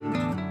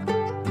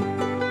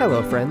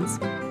Hello, friends.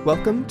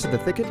 Welcome to the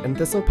Thicket and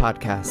Thistle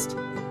podcast.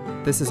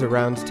 This is a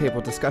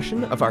round-table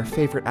discussion of our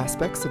favorite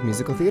aspects of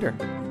musical theater.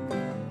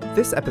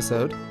 This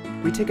episode,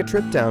 we take a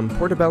trip down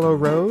Portobello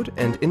Road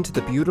and into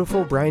the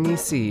beautiful briny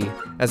sea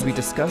as we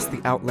discuss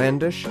the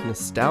outlandish,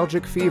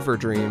 nostalgic fever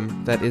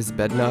dream that is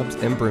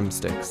Bedknobs and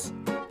Broomsticks.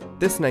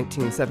 This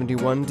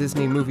 1971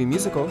 Disney movie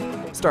musical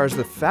stars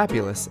the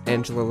fabulous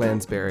Angela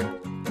Lansbury,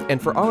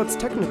 and for all its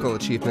technical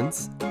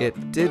achievements,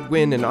 it did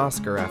win an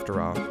Oscar after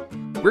all.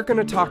 We're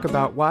going to talk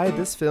about why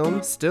this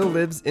film still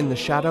lives in the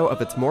shadow of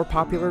its more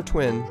popular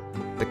twin,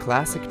 the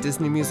classic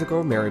Disney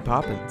musical Mary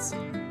Poppins.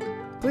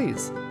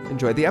 Please,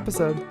 enjoy the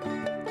episode.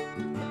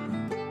 Can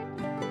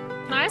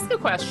I ask a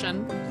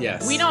question?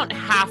 Yes. We don't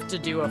have to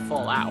do a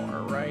full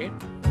hour, right?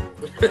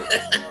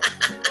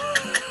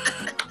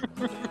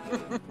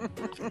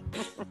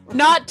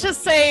 Not to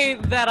say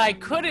that I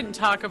couldn't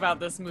talk about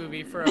this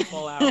movie for a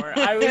full hour.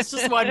 I was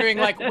just wondering,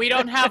 like, we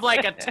don't have,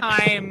 like, a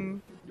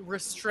time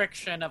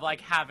restriction of,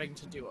 like, having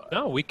to do it.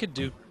 No, we could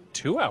do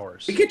 2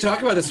 hours. We could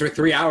talk about this for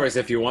 3 hours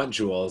if you want,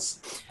 Jules.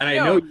 And I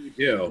know you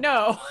do.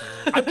 No.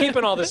 I'm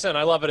keeping all this in.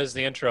 I love it as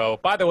the intro.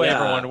 By the way,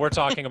 everyone, we're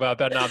talking about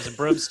Bedknobs and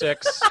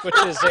Broomsticks, which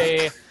is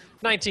a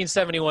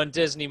 1971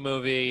 Disney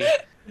movie.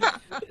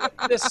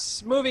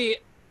 This movie,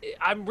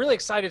 I'm really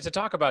excited to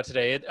talk about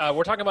today.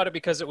 We're talking about it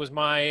because it was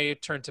my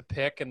turn to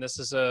pick, and this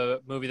is a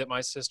movie that my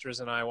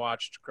sisters and I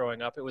watched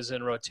growing up. It was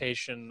in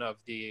rotation of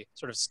the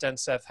sort of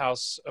Stenseth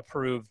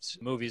House-approved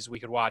movies we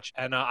could watch,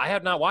 and I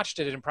had not watched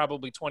it in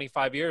probably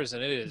 25 years,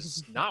 and it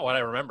is not what I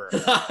remember.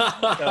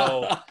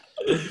 So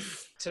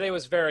today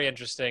was very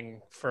interesting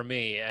for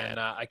me, and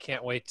I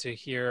can't wait to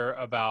hear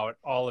about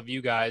all of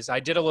you guys. I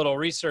did a little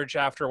research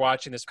after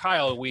watching this.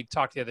 Kyle, we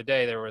talked the other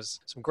day. There was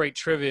some great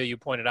trivia you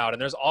pointed out,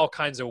 and there's all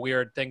kinds of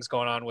weird things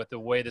going on with the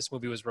way this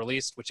movie was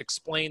released, which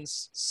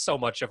explains so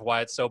much of why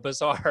it's so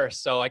bizarre.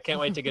 So I can't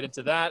wait to get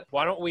into that.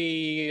 Why don't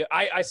we...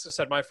 I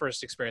said my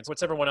first experience.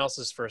 What's everyone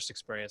else's first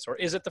experience? Or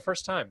is it the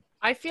first time?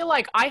 I feel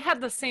like I had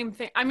the same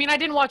thing. I mean, I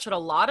didn't watch it a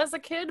lot as a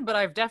kid, but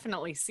I've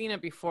definitely seen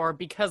it before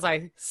because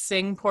I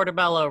sing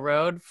Portobello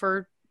Road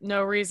for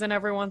no reason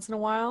every once in a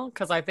while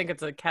because I think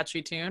it's a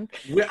catchy tune.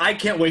 I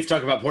can't wait to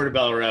talk about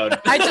Portobello Road.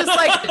 I just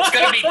like It's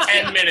gonna be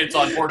 10 minutes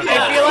on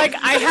Portobello. I feel like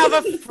I have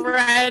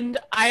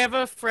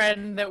a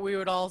friend that we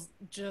would all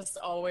just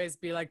always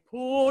be like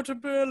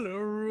Portobello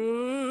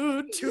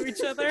Road to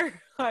each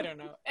other. I don't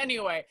know.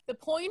 Anyway, the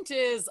point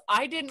is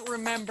I didn't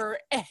remember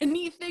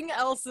anything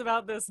else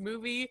about this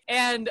movie,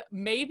 and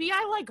maybe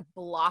I like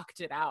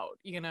blocked it out,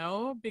 you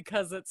know,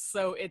 because it's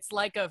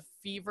like a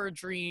fever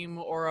dream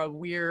or a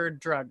weird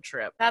drug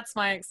trip. That's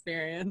my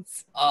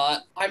experience.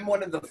 I'm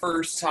one of the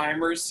first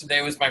timers.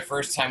 Today was my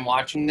first time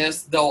watching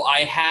this, though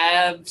I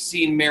have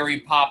seen Mary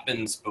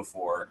Poppins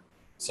before.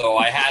 So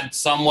I had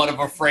somewhat of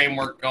a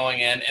framework going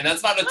in, and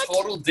that's not a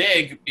total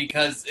dig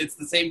because it's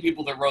the same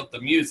people that wrote the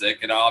music,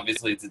 and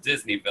obviously it's a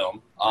Disney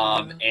film.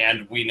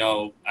 And we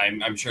know,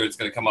 I'm sure it's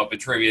going to come up in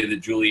trivia that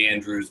Julie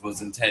Andrews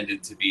was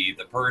intended to be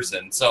the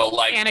person. So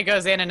like, and it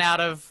goes in and out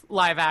of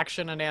live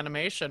action and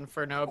animation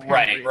for no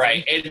apparent reason.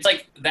 Right. And it's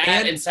like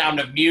that and Sound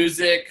of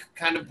Music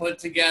kind of put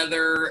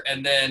together,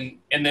 and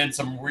then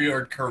some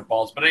weird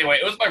curveballs. But anyway,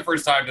 it was my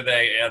first time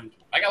today, and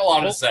I got a lot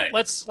to say.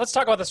 Let's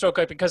talk about this real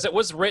quick because it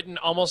was written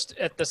almost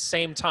at the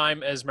same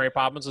time as Mary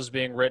Poppins was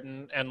being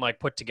written and like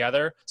put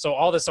together. So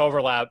all this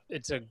overlap,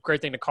 it's a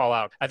great thing to call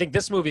out. I think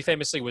this movie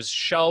famously was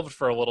shelved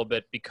for a little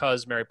bit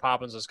because Mary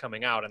Poppins was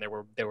coming out, and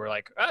they were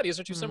like, these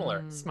are too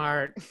similar.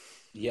 Smart.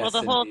 Yes, well,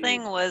 the whole indeed.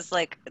 thing was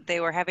like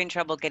they were having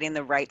trouble getting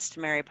the rights to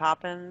Mary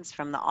Poppins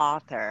from the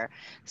author.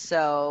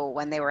 So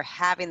when they were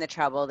having the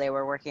trouble, they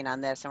were working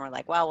on this and were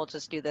like, well, we'll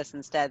just do this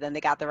instead. Then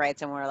they got the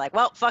rights and were like,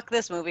 well, fuck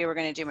this movie. We're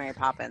going to do Mary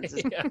Poppins.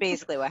 Is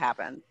basically what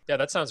happened. Yeah,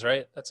 that sounds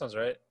right.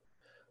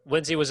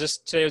 Lindsay,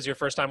 today was your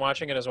first time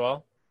watching it as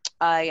well?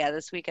 Yeah,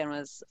 this weekend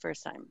was the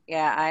first time.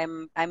 Yeah,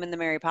 I'm in the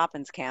Mary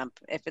Poppins camp.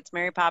 If it's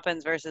Mary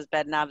Poppins versus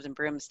Bedknobs and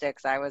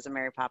Broomsticks, I was a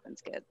Mary Poppins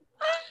kid.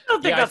 I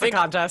don't think that's a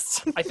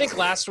contest. I think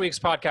last week's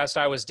podcast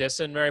I was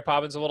dissing Mary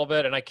Poppins a little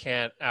bit, and I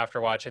can't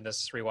after watching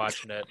this,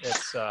 rewatching it.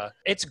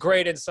 It's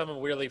great in some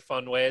weirdly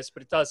fun ways,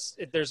 but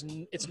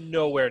it's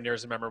nowhere near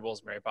as memorable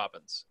as Mary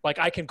Poppins. Like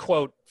I can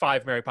quote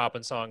 5 Mary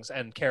Poppins songs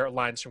and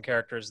lines from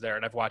characters there,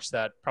 and I've watched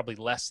that probably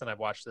less than I've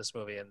watched this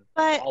movie, and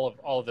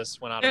all of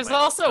this went out. There's of my,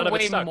 also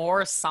way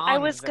more songs. I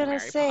was gonna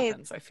say,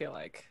 Poppins, I feel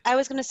like. I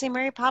was gonna say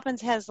Mary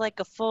Poppins has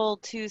like a full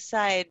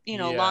 2-side,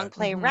 long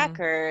play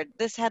record.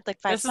 This had like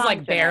 5 songs. This is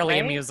like barely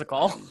a right?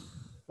 musical.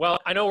 Well,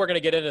 I know we're going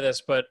to get into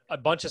this, but a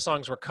bunch of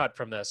songs were cut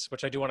from this,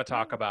 which I do want to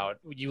talk about.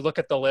 You look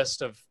at the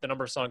list of the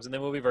number of songs in the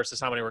movie versus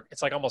how many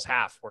it's like almost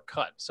half were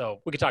cut. So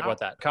we could talk about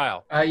that.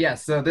 Kyle.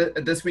 So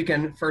this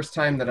weekend, first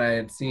time that I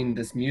had seen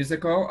this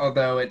musical,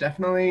 although it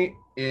definitely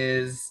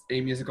is a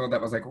musical that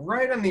was like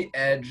right on the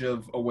edge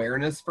of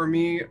awareness for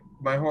me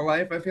my whole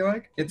life, I feel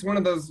like. It's one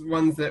of those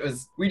ones that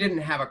we didn't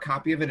have a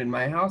copy of it in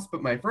my house,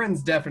 but my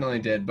friends definitely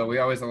did, but we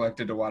always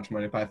elected to watch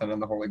Monty Python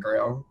and the Holy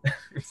Grail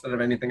instead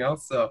of anything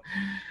else. So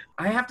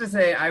I have to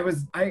say I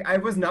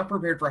was not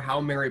prepared for how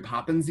Mary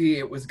Poppins-y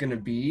it was going to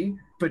be,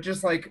 but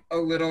just like a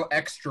little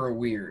extra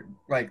weird.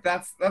 Like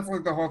that's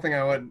like the whole thing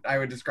I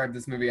would describe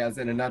this movie as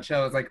in a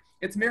nutshell. Is like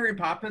it's Mary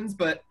Poppins,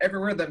 but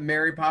everywhere that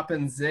Mary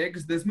Poppins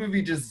zigs, this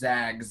movie just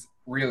zags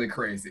really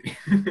crazy.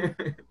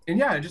 And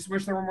yeah, I just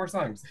wish there were more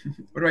songs.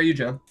 What about you,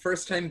 Joe?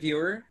 First time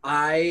viewer.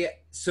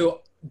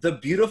 So The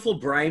Beautiful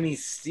Briny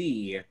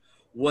Sea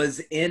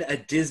was in a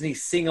Disney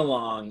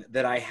sing-along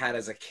that I had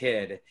as a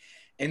kid.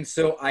 And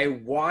so I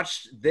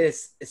watched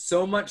this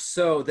so much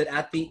so that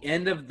at the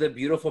end of The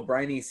Beautiful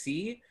Briny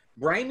Sea,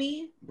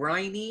 Briny?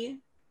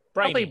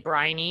 Probably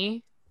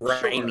briny.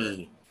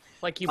 Briny.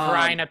 Like you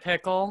brine a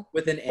pickle.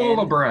 With an Full N.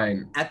 of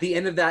brine. At the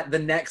end of that, the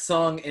next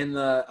song in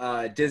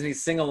the Disney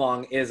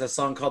sing-along is a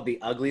song called The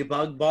Ugly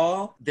Bug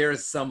Ball.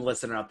 There's some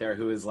listener out there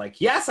who is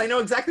like, yes, I know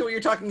exactly what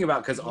you're talking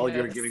about, because all of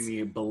you are giving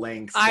me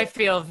blanks. I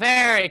feel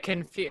very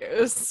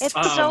confused. It's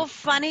so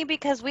funny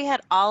because we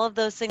had all of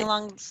those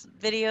sing-along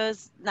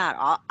videos. Not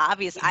all,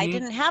 obvious. I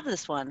didn't have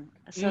this one.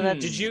 So that's,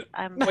 Did you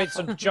wait?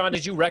 So John,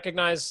 did you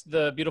recognize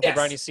The Beautiful Yes.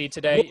 Briny Sea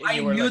today? Well, I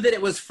knew that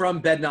it was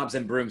from Bedknobs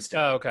and Broomsticks.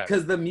 Oh, okay.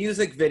 Because the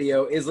music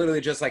video is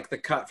literally just like the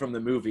cut from the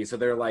movie. So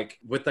they're like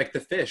with like the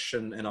fish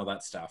and all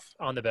that stuff.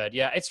 On the bed.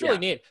 Yeah, it's really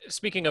neat.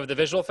 Speaking of the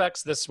visual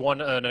effects, this won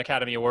an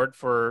Academy Award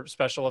for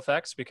special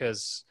effects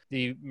because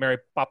the Mary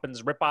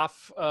Poppins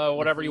ripoff,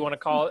 whatever you want to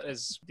call it,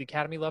 is the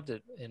Academy loved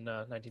it in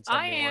 1971.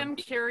 I am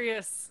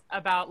curious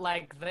about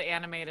like the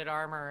animated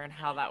armor and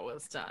how that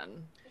was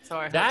done. So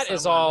I hope that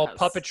is someone all has-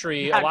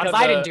 puppetry. Yeah, a lot of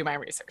I didn't do my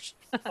research.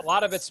 a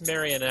lot of it's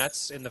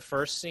marionettes in the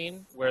first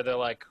scene where they're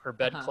like her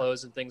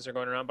bedclothes and things are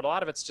going around, but a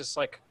lot of it's just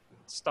like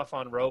stuff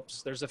on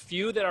ropes. There's a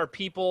few that are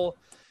people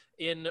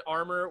in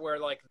armor where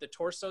like the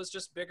torso is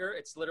just bigger.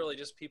 It's literally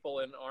just people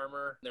in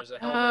armor. There's a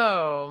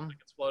helmet like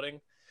exploding.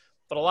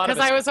 But a lot of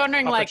Because it's I was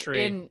wondering, like,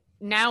 puppetry. in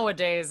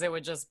nowadays, it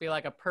would just be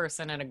like a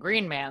person in a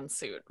Green Man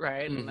suit,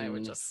 right? And they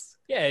would just.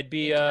 Yeah, it'd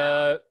be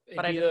But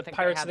I the didn't think they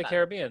Pirates of had the that.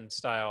 Caribbean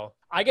style.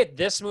 I get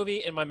this movie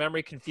in my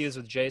memory confused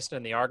with Jason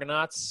and the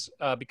Argonauts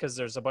because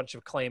there's a bunch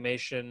of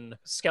claymation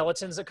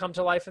skeletons that come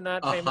to life in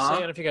that famously. I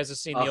don't know if you guys have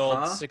seen the old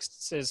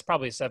 60s,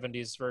 probably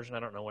 70s version. I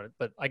don't know when,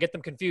 but I get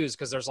them confused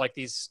because there's like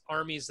these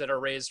armies that are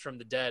raised from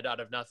the dead out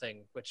of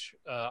nothing, which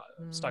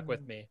stuck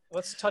with me.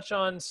 Let's touch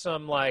on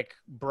some like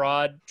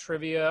broad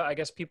trivia. I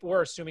guess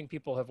we're assuming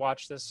people have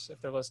watched this if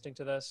they're listening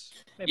to this.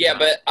 Maybe Yeah,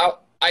 not.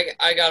 but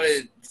I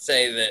gotta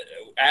say that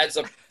as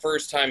a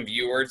first-time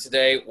viewer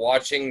today,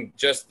 watching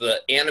just the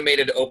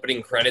animated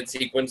opening credit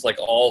sequence, like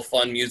all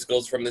fun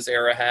musicals from this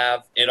era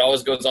have, it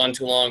always goes on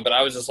too long. But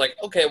I was just like,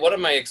 okay, what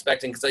am I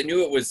expecting? Because I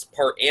knew it was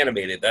part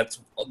animated. That's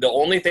the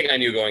only thing I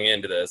knew going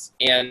into this.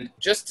 And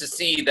just to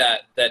see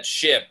that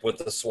ship with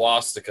the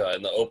swastika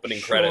in the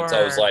opening credits,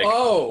 I was like,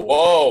 Oh,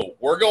 whoa,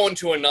 we're going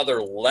to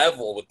another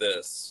level with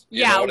this.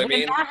 You know what I when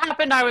mean? that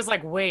happened, I was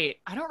like, wait,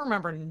 I don't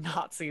remember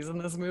Nazis in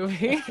this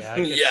movie. Yeah, I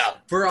guess- Yeah.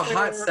 for a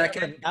hot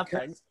second,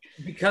 Nothing.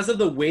 because of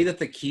the way that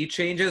the key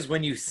changes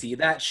when you see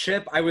that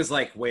ship, I was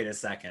like, wait a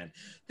second,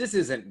 this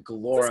isn't It's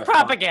glorified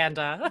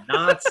propaganda.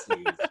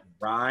 Nazis,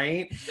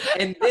 right?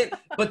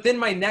 But then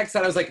my next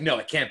thought, I was like, no,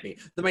 it can't be.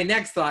 Then my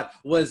next thought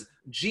was,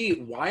 gee,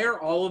 why are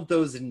all of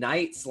those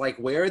knights, like,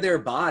 where are their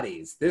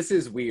bodies? This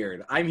is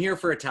weird. I'm here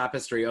for a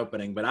tapestry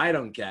opening, but I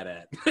don't get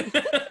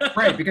it.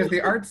 Right, because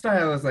the art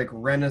style is like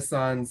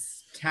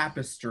Renaissance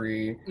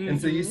tapestry. And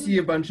so you see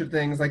a bunch of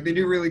things, like they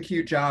do a really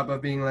cute job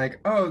of being like,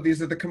 oh,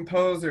 these are the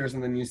composers.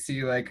 And then you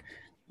see like,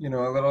 you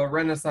know, a little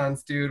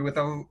Renaissance dude with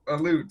a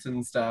lute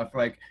and stuff.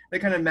 Like they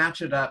kind of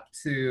match it up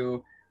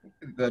to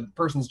the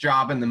person's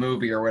job in the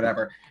movie or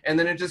whatever. And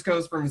then it just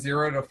goes from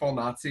 0 to full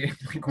Nazi in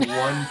like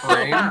one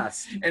frame.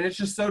 Fast. And it's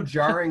just so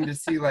jarring to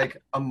see like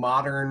a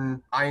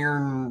modern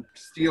iron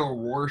steel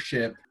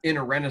warship in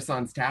a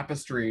Renaissance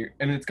tapestry,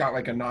 and it's got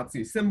like a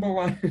Nazi symbol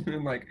on it.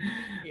 And like,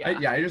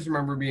 I just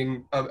remember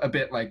being a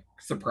bit like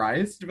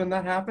surprised when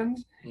that happened,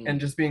 and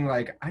just being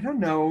like, I don't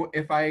know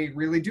if I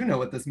really do know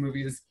what this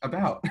movie is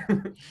about.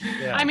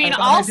 Yeah. I mean, thought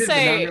I'll I did, but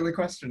now I'm say, really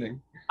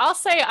questioning.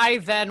 I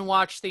then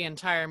watched the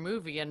entire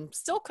movie and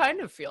still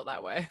kind of feel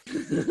that way.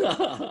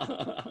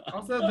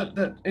 Also,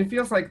 that it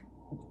feels like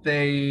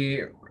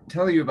they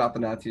tell you about the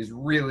Nazis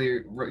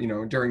really, you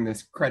know, during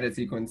this credit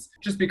sequence,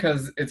 just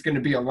because it's going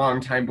to be a long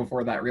time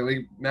before that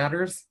really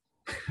matters.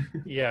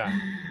 Yeah.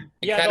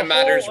 It Yeah, kind the of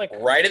matters whole,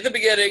 like- right at the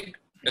beginning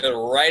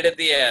and right at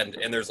the end,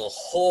 and there's a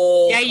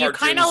whole you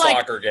cartoon kinda, like,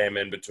 soccer game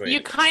in between.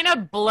 You kind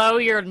of blow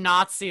your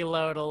Nazi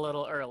load a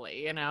little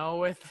early, you know,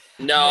 with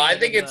No, I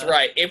think it's the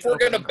right. If we're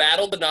going to opening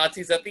battle the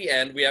Nazis at the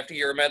end, we have to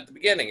hear them at the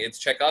beginning. It's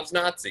Chekhov's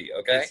Nazi,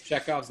 okay? It's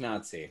Chekhov's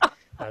Nazi.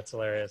 That's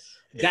hilarious.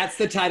 That's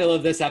the title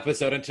of this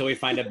episode until we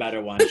find a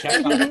better one.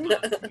 Chekhov's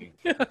Nazi.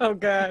 Oh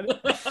god.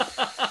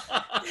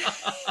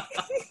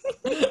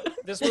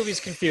 This movie's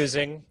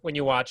confusing when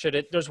you watch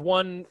it. There's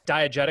one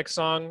diegetic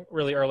song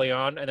really early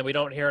on, and then we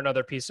don't hear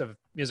another piece of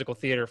musical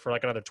theater for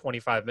like another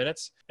 25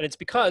 minutes. And it's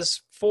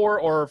because 4,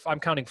 or I'm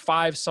counting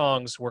 5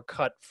 songs were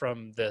cut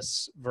from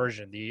this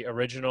version. The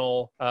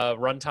original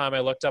runtime I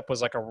looked up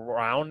was like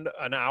around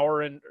an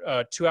hour and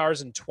 2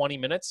 hours and 20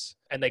 minutes.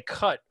 And they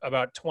cut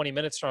about 20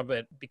 minutes from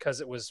it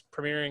because it was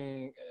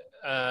premiering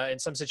in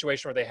some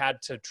situation where they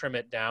had to trim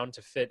it down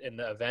to fit in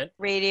the event.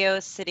 Radio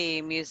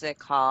City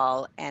Music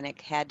Hall, and it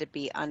had to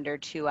be under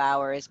 2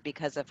 hours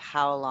because of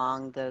how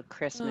long the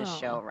Christmas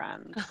show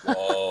runs.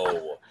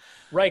 Whoa.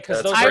 Right,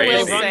 because That's they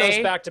crazy. run those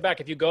say- back to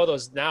back. If you go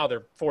those now,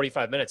 they're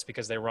 45 minutes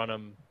because they run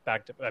them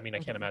back to. I mean, I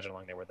can't imagine how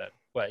long they were then.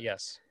 But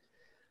yes,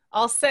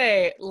 I'll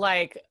say,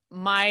 like,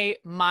 my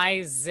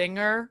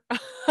zinger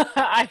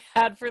I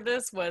had for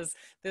this was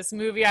this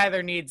movie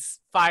either needs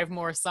 5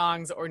 more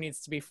songs or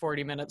needs to be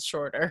 40 minutes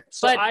shorter.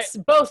 So But I-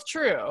 both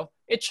true.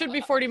 It should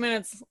be 40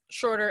 minutes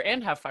shorter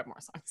and have 5 more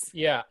songs.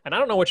 yeah, and I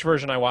don't know which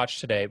version I watched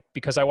today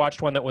because I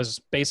watched one that was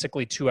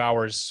basically 2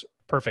 hours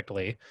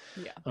perfectly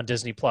Yeah. on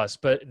Disney Plus.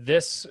 But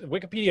this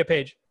Wikipedia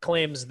page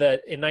claims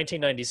that in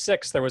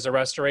 1996 there was a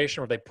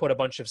restoration where they put a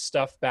bunch of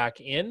stuff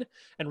back in.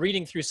 And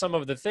reading through some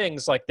of the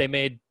things, like they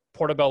made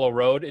Portobello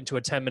Road into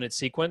a 10-minute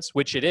sequence,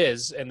 which it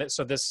is. And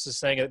so this is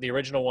saying that the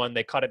original one,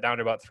 they cut it down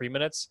to about 3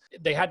 minutes.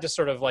 They had to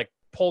sort of like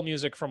pull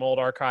music from old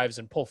archives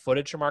and pull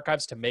footage from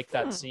archives to make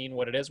that scene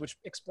what it is, which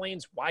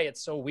explains why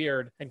it's so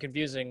weird and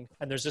confusing.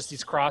 And there's just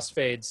these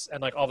crossfades,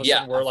 and like all of a Yeah,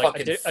 sudden we're a like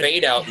fucking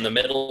fade out in the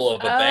middle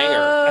of a banger.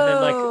 and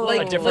then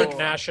like Oh. a different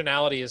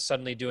nationality is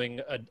suddenly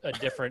doing a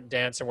different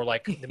dance, and we're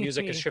like the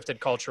music has shifted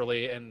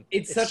culturally, and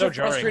It's such so a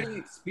jarring. frustrating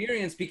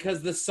experience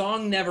because the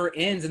song never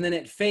ends, and then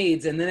it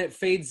fades, and then it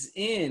fades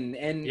in,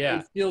 and Yeah.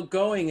 it's still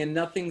going, and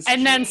nothing's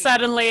And then changed.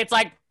 suddenly it's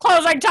like,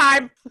 closing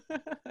time!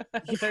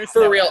 There's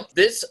For no- real,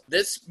 this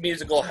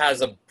musical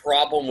has a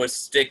problem with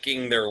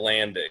sticking their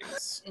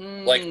landings.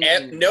 Like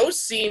no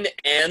scene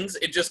ends,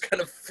 it just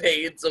kind of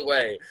fades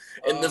away.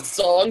 And the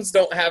songs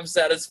don't have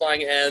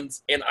satisfying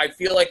ends, and I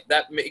feel like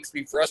that makes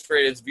me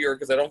frustrated as a viewer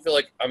because I don't feel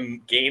like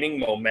I'm gaining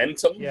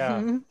momentum. yeah.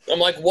 I'm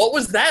like, what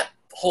was that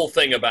whole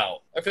thing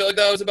about? I feel like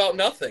that was about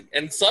nothing.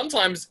 And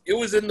sometimes it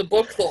was in the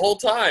book the whole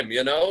time,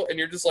 you know? And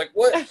you're just like,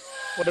 what?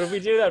 What did we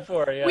do that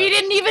for? Yeah. We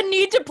didn't even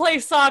need to play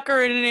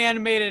soccer in an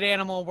animated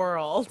animal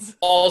world.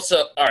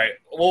 Also, all right,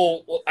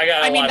 well, I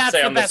got a I mean, lot to that's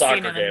say the on the best scene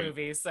soccer in the game.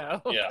 movie,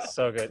 so. Yeah.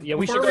 So good. Yeah,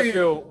 we Before should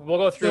we'll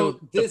go through So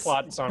the this-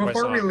 plot song by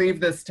Before song. we leave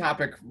this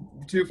topic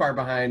too far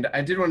behind,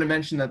 I did want to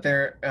mention that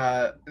they're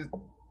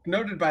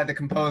noted by the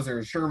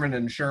composers Sherman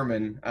and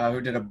Sherman,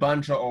 who did a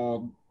bunch of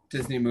old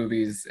Disney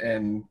movies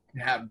and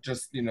have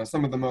just, you know,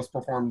 some of the most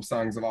performed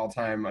songs of all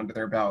time under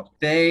their belt.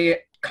 They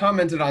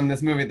commented on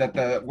this movie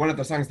that one of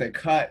the songs they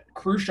cut,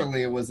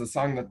 crucially, was a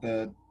song that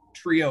the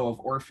trio of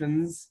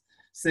orphans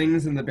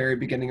sings in the very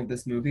beginning of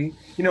this movie.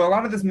 You know, a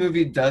lot of this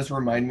movie does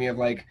remind me of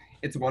like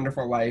It's a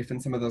Wonderful Life and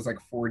some of those like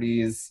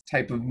 40s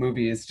type of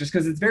movies, just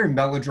because it's very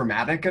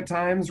melodramatic at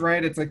times,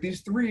 right? It's like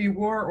these 3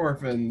 war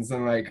orphans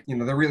and like, you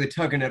know, they're really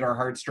tugging at our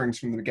heartstrings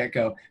from the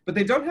get-go, but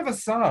they don't have a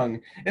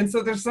song. And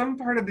so there's some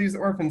part of these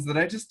orphans that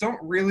I just don't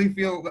really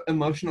feel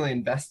emotionally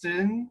invested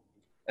in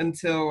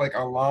until like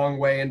a long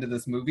way into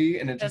this movie.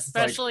 And it just is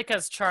like, Especially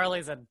because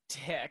Charlie's a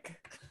dick.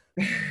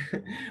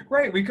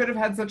 right, we could have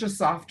had such a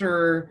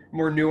softer,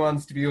 more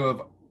nuanced view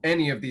of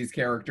any of these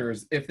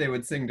characters if they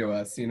would sing to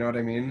us, you know what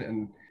I mean?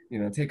 And, you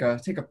know, take a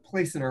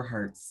place in our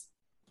hearts.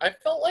 I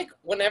felt like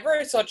whenever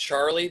I saw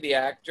Charlie, the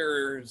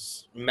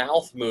actor's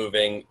mouth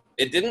moving,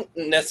 it didn't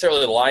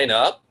necessarily line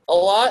up a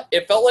lot.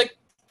 It felt like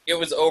it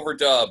was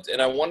overdubbed,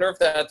 and I wonder if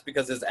that's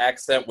because his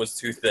accent was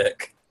too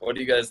thick. What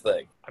do you guys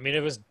think? I mean, it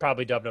was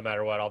probably dubbed no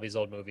matter what. All these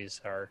old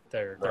movies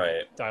their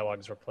Right.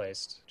 dialogues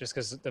replaced just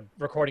because the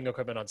recording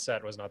equipment on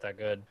set was not that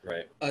good.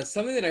 Right.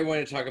 Something that I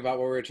wanted to talk about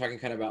while we were talking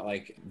kind of about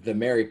like the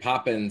Mary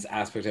Poppins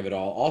aspect of it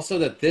all. Also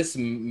that this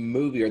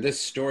movie or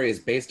this story is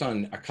based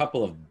on a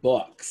couple of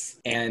books,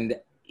 and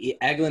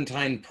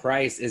Eglantine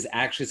Price is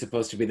actually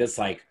supposed to be this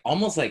like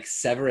almost like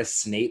Severus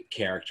Snape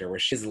character where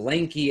she's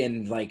lanky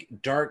and like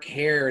dark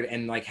haired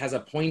and like has a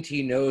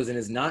pointy nose and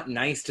is not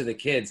nice to the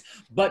kids,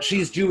 but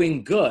she's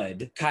doing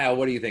good. Kyle,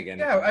 what are you thinking?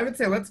 Yeah, I would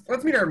say let's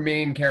meet our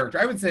main character.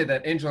 I would say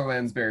that Angela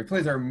Lansbury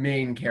plays our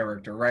main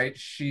character, right?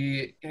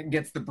 She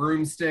gets the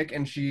broomstick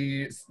and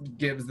she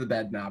gives the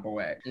bed knob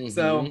away.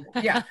 So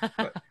yeah,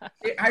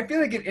 I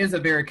feel like it is a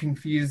very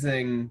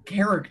confusing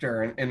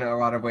character in a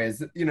lot of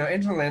ways. You know,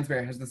 Angela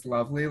Lansbury has this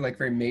lovely, like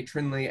very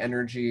matronly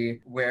energy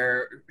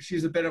where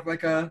she's a bit of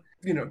like a,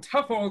 you know,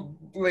 tough old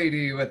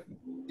lady with,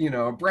 you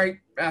know, a bright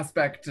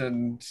aspect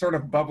and sort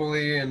of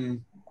bubbly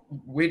and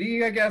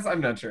witty, I guess.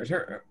 I'm not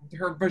sure.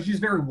 But she's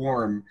very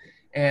warm.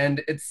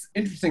 And it's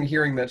interesting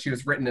hearing that she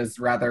was written as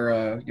rather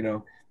a, you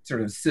know,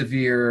 sort of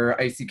severe,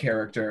 icy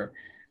character.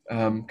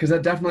 Because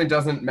that definitely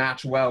doesn't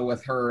match well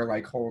with her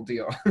like whole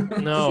deal.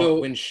 No. So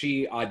when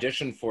she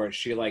auditioned for it,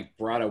 she like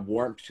brought a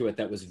warmth to it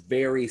that was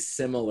very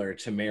similar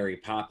to Mary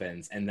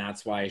Poppins, and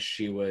that's why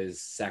she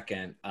was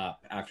second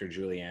up after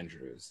Julie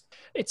Andrews.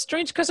 It's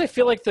strange because I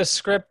feel like the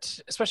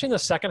script, especially in the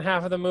second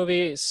half of the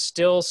movie,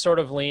 still sort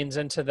of leans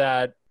into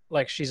that,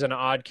 like she's an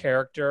odd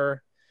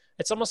character.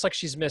 It's almost like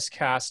she's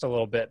miscast a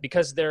little bit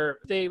because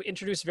they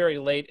introduced very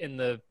late in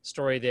the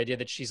story the idea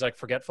that she's like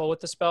forgetful with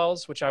the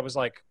spells, which I was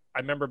like, I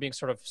remember being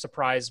sort of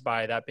surprised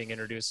by that being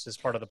introduced as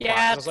part of the plot. I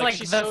Yeah, was it's like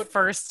she's the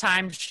first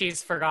time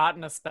she's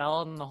forgotten a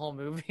spell in the whole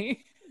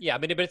movie. Yeah, I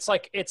mean, but it's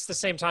like it's the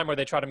same time where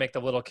they try to make the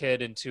little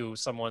kid into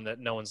someone that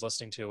no one's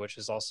listening to, which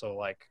is also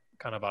like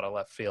kind of out of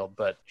left field.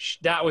 But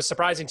that was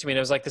surprising to me. And it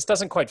was like, this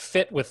doesn't quite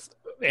fit with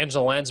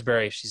Angela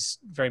Lansbury. She's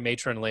very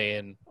matronly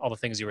and all the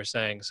things you were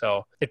saying.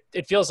 So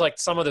it feels like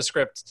some of the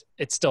script,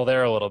 it's still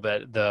there a little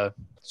bit. The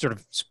sort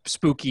of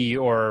spooky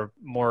or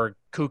more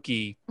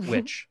kooky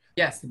witch.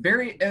 Yes,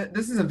 very.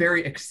 This is a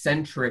very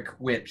eccentric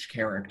witch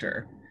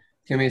character.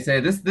 Can we say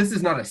this? This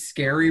is not a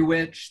scary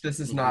witch. This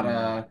is not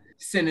a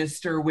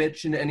sinister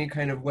witch in any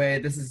kind of way.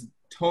 This is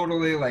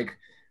totally like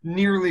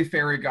nearly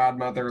fairy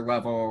godmother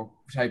level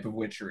type of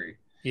witchery.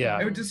 Yeah,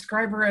 I would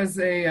describe her as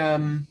a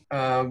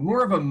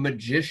more of a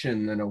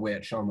magician than a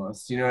witch,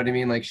 almost. You know what I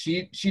mean? Like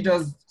she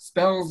does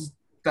spells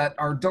that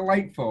are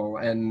delightful,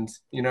 and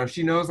you know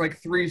she knows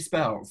like 3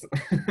 spells.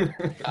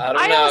 I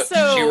don't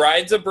know. She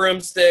rides a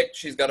broomstick.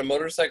 She's got a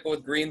motorcycle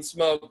with green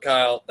smoke,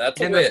 Kyle. That's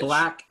a witch.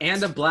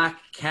 A black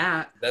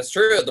cat. That's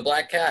true. The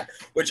black cat.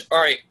 Which, all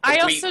right,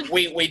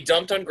 we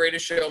dumped on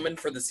Greatest Showman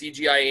for the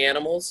CGI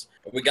animals.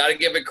 But we got to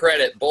give it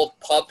credit. Both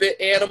puppet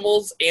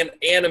animals and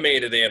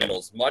animated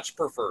animals, much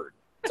preferred.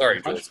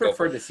 Sorry, I just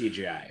prefer the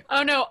CGI.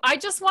 Oh no, I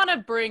just want to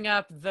bring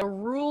up the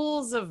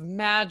rules of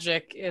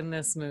magic in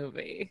this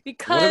movie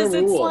because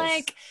it's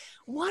like,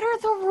 what are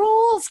the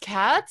rules,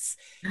 cats?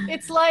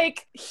 It's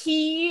like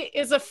he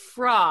is a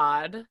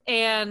fraud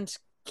and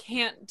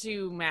can't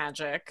do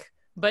magic,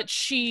 but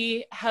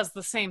she has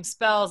the same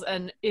spells.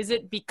 And is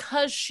it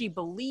because she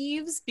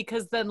believes?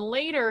 Because then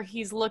later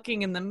he's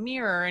looking in the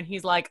mirror and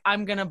he's like,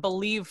 I'm going to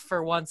believe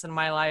for once in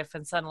my life.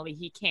 And suddenly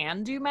he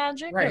can do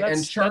magic. Right.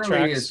 And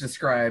Charlie's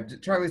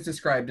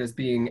described as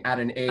being at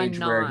an age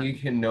where he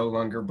can no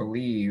longer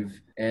believe.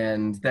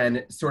 And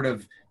then sort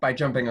of by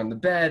jumping on the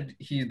bed,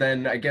 he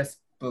then, I guess,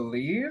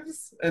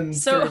 believes, and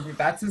sort of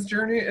that's his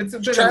journey. It's a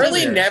bit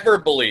Charlie never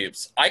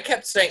believes. I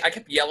kept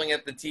yelling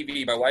at the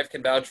TV. My wife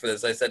can vouch for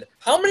this. I said,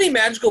 how many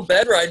magical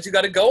bed rides you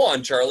got to go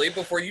on, Charlie,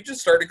 before you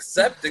just start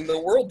accepting the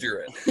world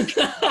you're in?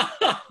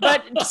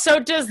 But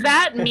so does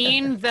that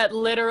mean that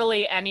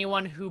literally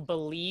anyone who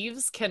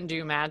believes can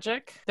do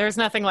magic? There's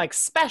nothing like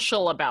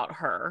special about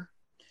her.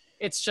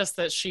 It's just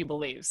that she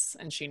believes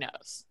and she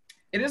knows.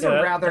 It is a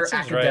rather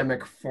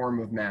academic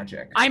form of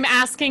magic. I'm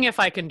asking if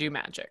I can do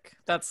magic.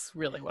 That's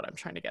really what I'm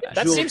trying to get at.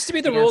 That seems to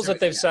be the rules that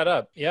they've set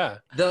up. Yeah.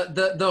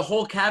 The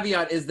whole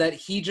caveat is that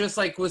he just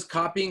like was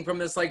copying from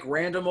this like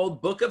random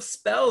old book of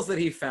spells that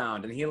he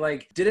found, and he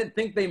like didn't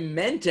think they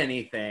meant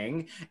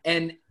anything.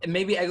 And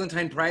maybe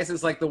Eglantine Price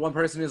is like the one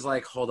person who's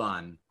like, hold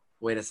on,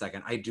 wait a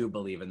second, I do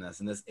believe in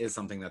this, and this is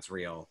something that's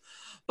real.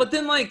 But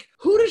then, like,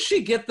 who does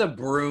she get the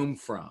broom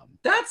from?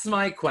 That's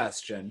my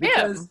question.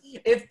 Because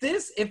if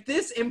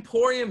this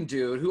Emporium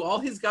dude, who all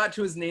he's got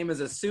to his name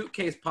is a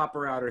suitcase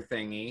popper-outer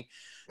thingy,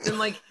 then,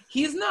 like,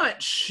 he's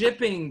not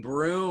shipping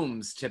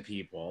brooms to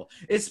people,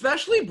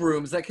 especially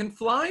brooms that can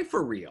fly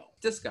for real.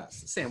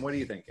 Discuss. Sam, what are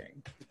you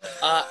thinking?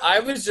 I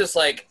was just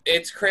like,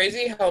 it's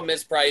crazy how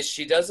Miss Price,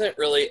 she doesn't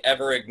really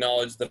ever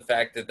acknowledge the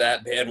fact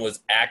that man was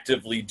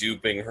actively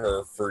duping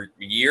her for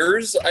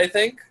years, I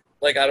think.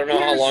 Like, I don't know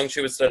how long she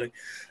was studying.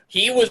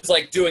 He was,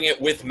 like, doing it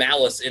with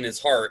malice in his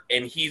heart,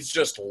 and he's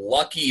just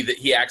lucky that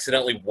he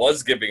accidentally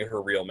was giving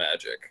her real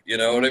magic. You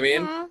know what I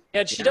mean?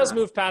 Yeah, she does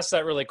move past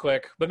that really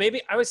quick. But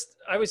maybe I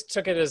always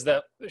took it as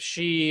that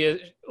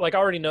she, like,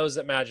 already knows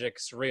that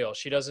magic's real.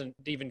 She doesn't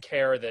even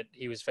care that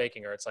he was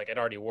faking her. It's like, it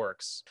already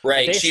works.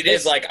 Right. She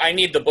is like, I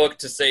need the book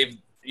to save,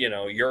 you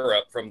know,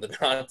 Europe from the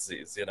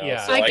Nazis, you know?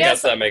 Yeah. So I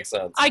guess that makes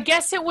sense. I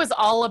guess it was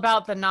all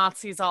about the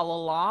Nazis all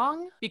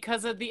along,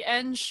 because at the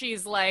end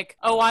she's like,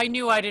 oh, I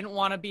knew I didn't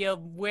want to be a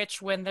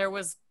witch when there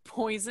was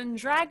poison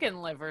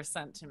dragon liver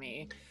sent to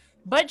me.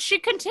 But she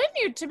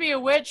continued to be a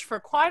witch for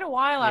quite a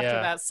while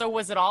after that. So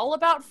was it all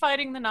about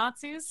fighting the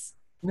Nazis?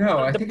 No,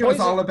 I think it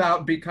was all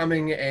about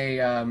becoming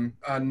a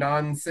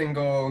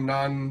non-single,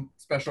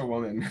 non-special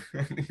woman.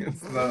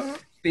 It's the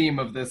theme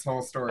of this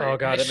whole story. Oh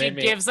god, she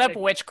gives up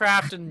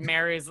witchcraft and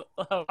marries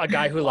a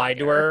guy who lied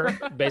to her,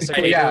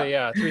 basically.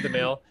 Through the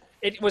mail.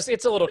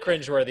 It's a little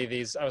cringeworthy.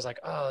 These, I was like,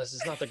 oh, this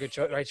is not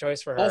the right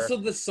choice for her. Also,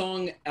 the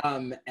song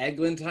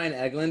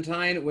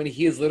Eglantine,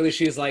 when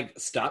she's like,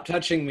 stop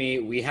touching me,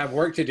 we have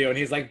work to do, and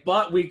he's like,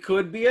 but we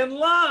could be in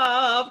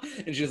love,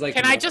 and she's like,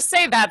 can I just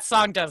say that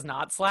song does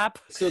not slap?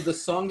 So the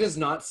song does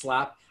not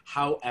slap.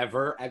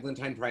 However,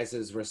 Eglantine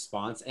Price's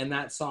response in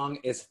that song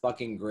is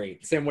fucking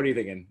great. Sam, what are you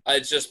thinking?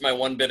 It's just my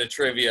one bit of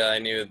trivia. I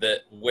knew that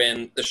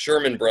when the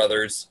Sherman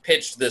Brothers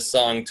pitched this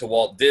song to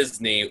Walt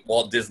Disney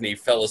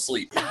fell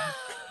asleep.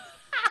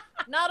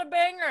 Not a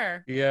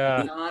banger.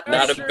 Yeah.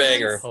 Not a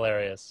banger.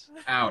 Hilarious.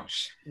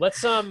 Ouch.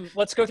 Let's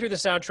go through the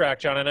soundtrack,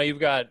 John. I know you've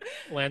got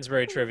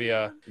Lansbury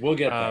trivia. We'll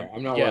get there.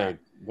 I'm not worried.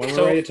 When we're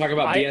So, ready to talk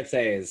about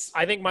BSAs.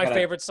 I think my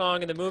favorite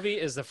song in the movie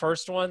is the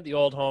first one, The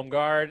Old Home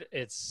Guard.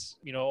 It's,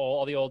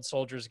 all the old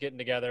soldiers getting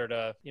together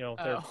to,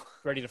 they're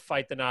ready to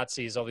fight the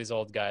Nazis, all these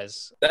old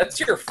guys. That's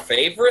your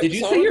favorite Did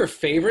you song? say your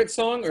favorite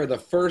song or the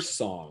first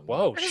song?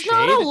 Whoa, There's shade.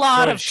 not a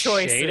lot of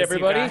Shade, choices,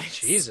 everybody. you guys.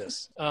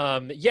 Jesus.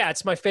 Yeah,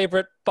 it's my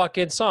favorite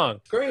fucking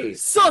song. Great.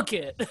 Suck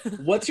it.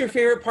 What's your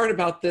favorite part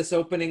about this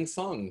opening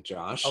song,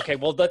 Josh? Okay,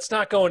 well, let's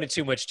not go into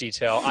too much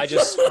detail. I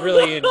just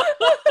really...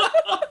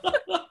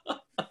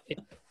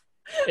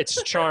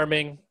 It's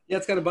charming. Yeah,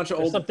 it's got a bunch of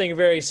There's old... something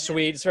very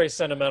sweet. It's very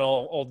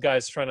sentimental. Old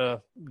guys trying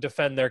to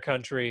defend their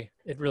country.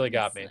 It really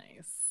got me.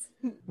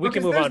 Nice. We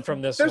can move on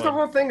from this There's one. the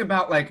whole thing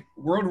about like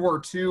World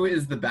War II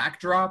is the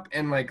backdrop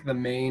and like the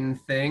main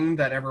thing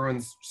that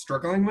everyone's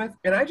struggling with.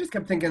 And I just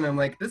kept thinking, I'm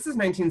like, this is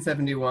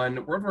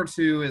 1971. World War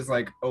II is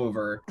like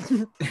over.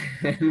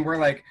 And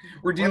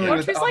we're dealing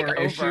with other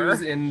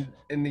issues in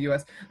the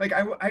US. Like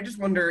I just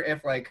wonder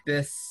if like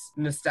this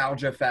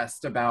nostalgia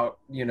fest about,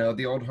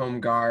 the old home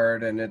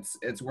guard and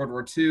it's World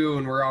War II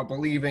and we're all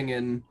believing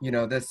in,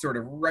 this sort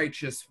of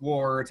righteous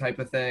war type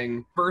of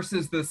thing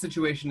versus the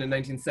situation in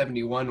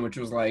 1971, which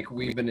was like,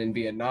 we've been in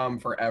Vietnam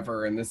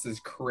forever and this is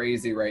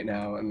crazy right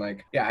now. And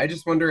like, yeah, I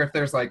just wonder if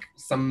there's like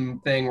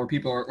something where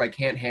people are, like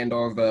can't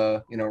handle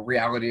the,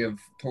 reality of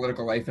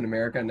political life in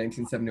America in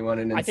 1971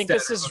 and I think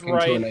this is looking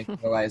right. to an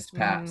idealized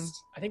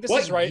past. I think this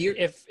is right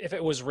if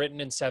it was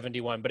written in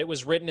 71, but it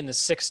was written in the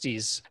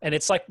 60s. And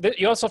it's like,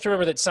 you also have to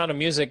remember that Sound of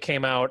Music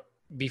came out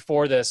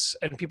before this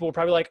and people were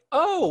probably like,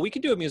 oh, we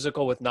could do a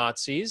musical with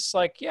Nazis.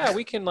 Like, yeah,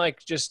 we can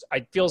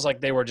it feels like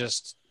they were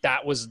just,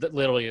 that was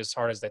literally as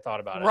hard as they thought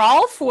about it.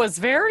 Rolf was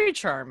very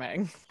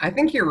charming. I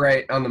think you're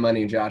right on the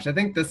money, Josh. I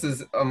think this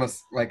is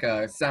almost like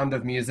a Sound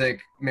of Music,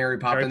 Mary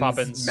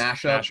Poppins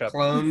mashup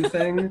clone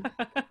thing.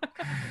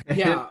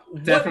 Yeah,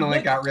 it definitely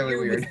what got really year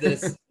weird. was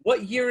this?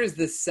 What year is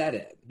this set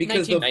in?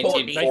 Because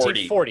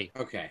 1940.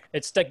 Okay.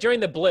 It's like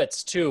during the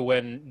Blitz too,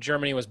 when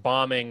Germany was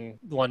bombing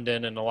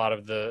London and a lot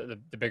of the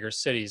bigger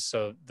cities.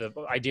 So the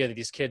idea that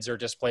these kids are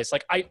displaced,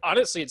 like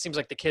honestly, it seems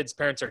like the kids'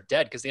 parents are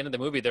dead because at the end of the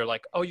movie, they're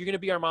like, "Oh, you're gonna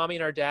be our mommy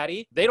and our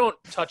daddy." They don't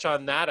touch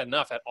on that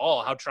enough at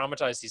all. How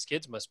traumatized these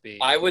kids must be.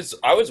 I was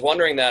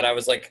wondering that. I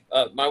was like,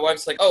 my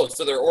wife's like, "Oh,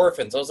 so they're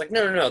orphans." I was like,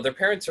 "No. Their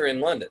parents are in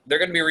London. They're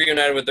gonna be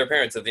reunited with their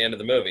parents at the end of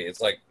the movie."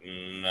 It's like,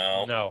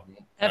 no.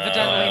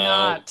 Evidently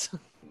not.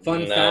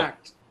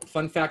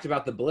 Fun fact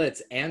about the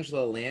Blitz,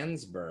 Angela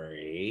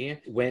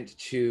Lansbury went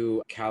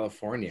to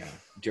California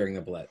during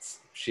the Blitz.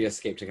 She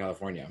escaped to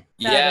California.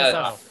 That is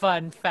a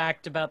fun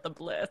fact about the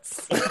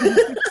Blitz.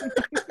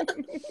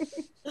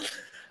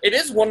 It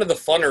is one of the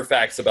funner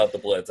facts about the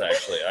Blitz,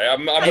 actually.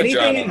 I'm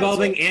Anything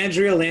involving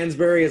Andrea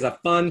Lansbury is a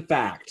fun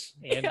fact.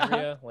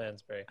 Andrea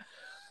Lansbury.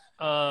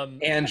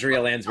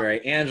 Angela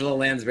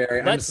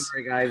Lansbury. I'm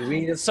sorry, guys.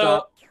 We need to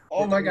stop.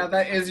 Oh my God,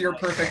 that is your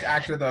perfect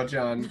actor, though,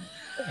 John.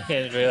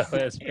 Andrea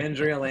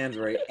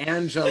Lansbury.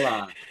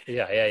 Angela.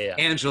 Yeah.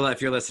 Angela,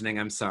 if you're listening,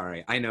 I'm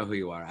sorry. I know who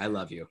you are. I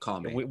love you. Call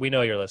me. We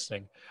know you're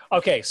listening.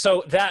 Okay,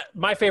 so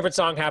my favorite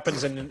song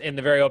happens in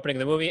the very opening of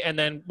the movie, and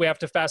then we have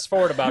to fast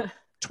forward about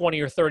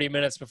 20 or 30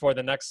 minutes before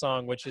the next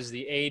song, which is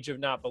The Age of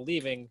Not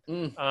Believing,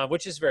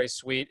 which is very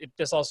sweet.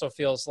 This also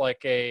feels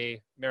like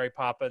a Mary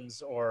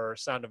Poppins or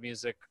Sound of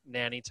Music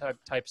nanny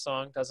type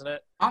song, doesn't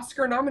it?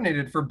 Oscar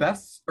nominated for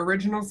Best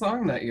Original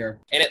Song that year.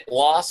 And it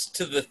lost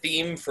to the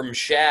theme from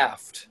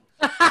Shaft.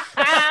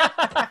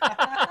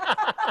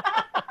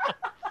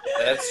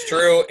 That's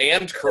true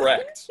and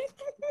correct.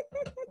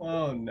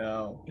 Oh,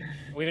 no.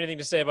 We have anything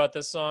to say about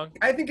this song?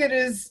 I think it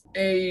is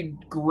a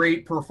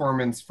great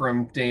performance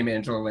from Dame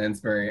Angela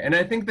Lansbury. And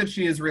I think that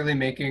she's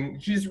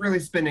really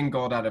spinning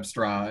gold out of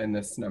straw in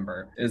this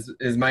number, is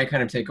my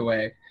kind of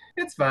takeaway.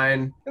 It's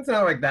fine. It's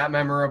not like that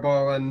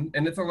memorable. And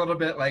it's a little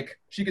bit like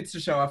she gets to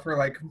show off her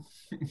like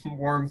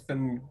warmth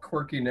and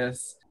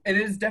quirkiness. It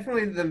is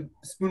definitely the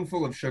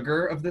spoonful of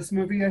sugar of this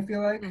movie, I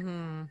feel like.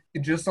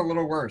 Mm-hmm. Just a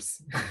little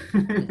worse.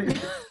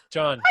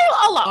 John.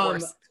 A lot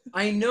worse.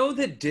 I know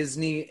that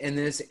Disney in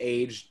this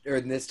age or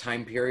in this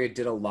time period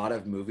did a lot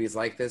of movies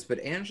like this, but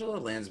Angela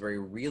Lansbury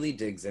really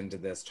digs into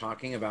this,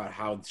 talking about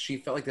how she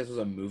felt like this was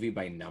a movie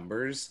by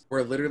numbers,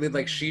 where literally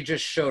like she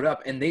just showed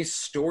up and they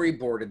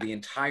storyboarded the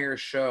entire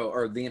show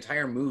or the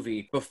entire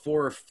movie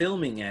before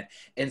filming it.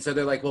 And so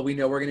they're like, well, we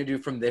know we're going to do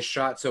from this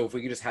shot. So if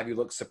we could just have you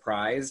look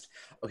surprised,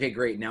 okay,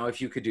 great. Now if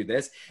you could do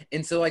this.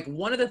 And so like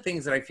one of the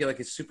things that I feel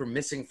like is super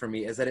missing for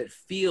me is that it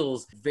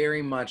feels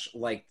very much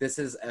like this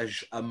is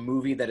a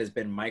movie that has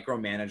been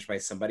micromanaged by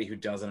somebody who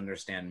doesn't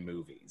understand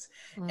movies.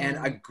 And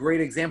a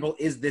great example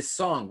is this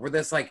song, where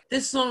this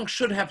song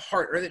should have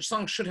heart, or this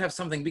song should have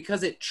something,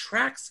 because it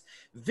tracks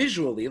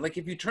visually. Like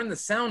if you turn the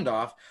sound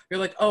off, you're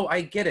like, oh,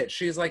 I get it.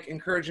 She's like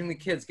encouraging the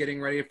kids,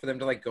 getting ready for them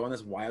to like go on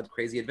this wild,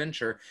 crazy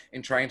adventure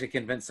and trying to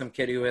convince some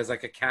kid who has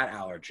like a cat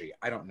allergy.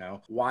 I don't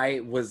know.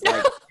 Why was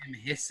like him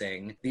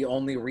hissing the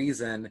only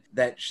reason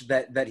that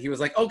he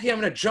was like, okay, I'm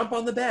going to jump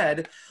on the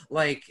bed?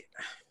 Like,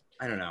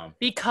 I don't know.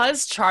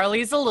 Because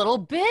Charlie's a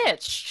little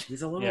bitch.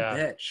 He's a little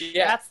bitch.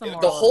 Yeah, that's the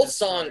whole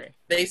song, story.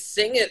 they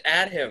sing it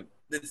at him.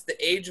 it's the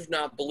age of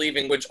not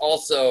believing, which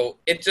also,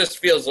 it just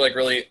feels like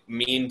really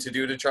mean to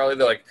do to Charlie.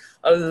 They're like,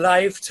 a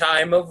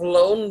lifetime of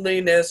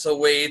loneliness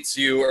awaits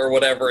you, or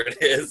whatever it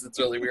is. It's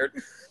really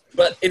weird.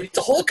 But it's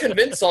a whole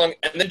convinced song,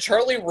 and then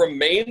Charlie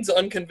remains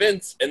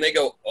unconvinced, and they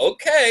go,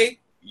 okay,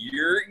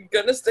 you're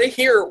going to stay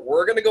here.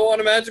 We're going to go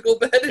on a magical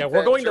bed adventure. Yeah,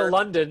 we're going to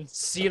London,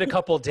 see in a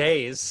couple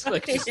days.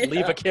 Like, just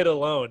leave a kid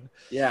alone.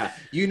 Yeah.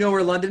 You know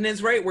where London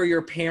is, right? Where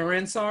your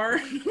parents are?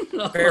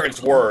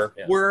 Parents were.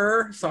 Yeah.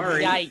 Were.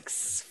 Sorry.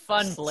 Yikes.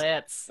 Fun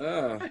blitz.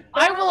 Ugh.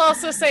 I will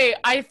also say,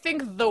 I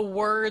think the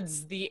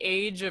words, the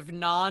age of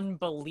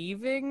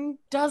non-believing,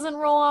 doesn't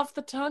roll off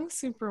the tongue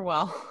super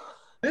well.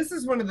 This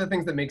is one of the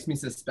things that makes me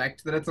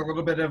suspect that it's a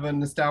little bit of a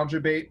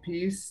nostalgia bait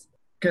piece,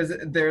 because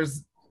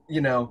there's,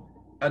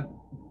 a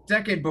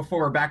decade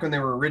before, back when they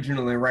were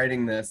originally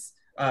writing this,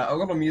 a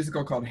little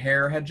musical called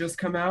Hair had just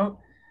come out,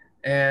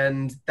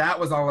 and that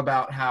was all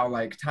about how,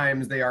 like,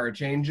 times they are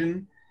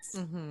a-changing,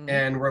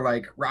 and we're,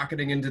 like,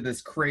 rocketing into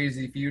this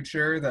crazy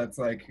future that's,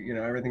 like,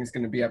 everything's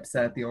going to be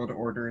upset, the old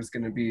order is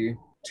going to be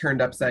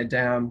turned upside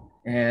down,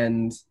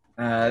 and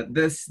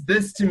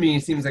this to me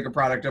seems like a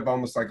product of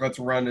almost like, let's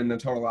run in the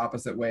total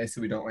opposite way so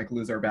we don't like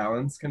lose our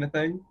balance kind of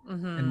thing.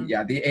 And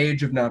yeah, the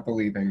age of not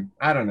believing.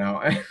 I don't know.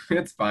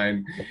 It's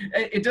fine.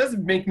 It does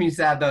make me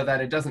sad though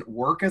that it doesn't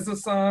work as a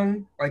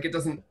song. Like it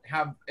doesn't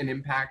have an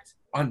impact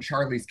on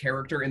Charlie's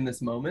character in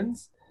this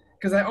moment.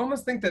 Because I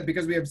almost think that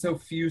because we have so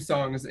few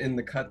songs in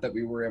the cut that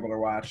we were able to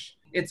watch,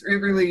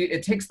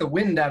 it takes the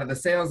wind out of the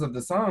sails of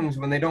the songs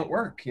when they don't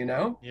work,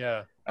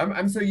 Yeah.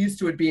 I'm so used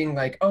to it being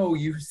like, oh,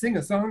 you sing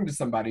a song to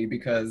somebody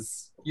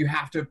because you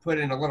have to put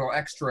in a little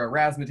extra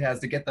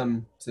razzmatazz to get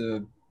them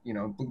to,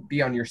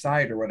 be on your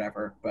side or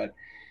whatever. But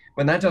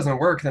when that doesn't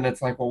work, then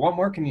it's like, well, what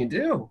more can you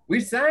do?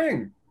 We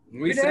sang.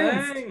 We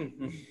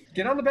sang.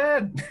 Get on the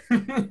bed.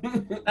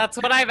 That's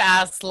what I've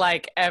asked,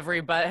 like,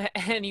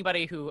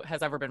 anybody who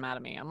has ever been mad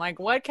at me. I'm like,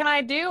 what can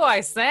I do?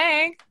 I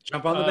sang.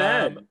 Jump on the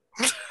bed.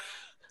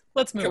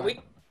 Let's move on.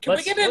 Can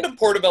we get into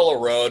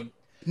Portobello Road?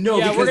 No,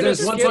 Yeah, because we're there's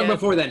gonna one skip song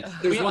before then.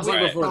 There's one song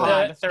before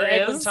that. There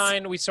the is?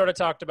 Eglantine, we sort of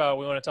talked about.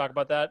 We want to talk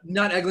about that.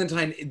 Not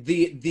Eglantine.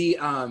 The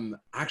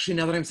actually,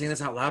 now that I'm saying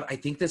this out loud, I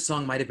think this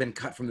song might have been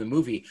cut from the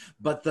movie.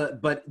 But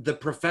the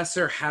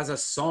professor has a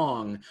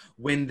song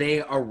when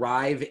they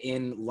arrive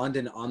in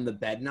London on the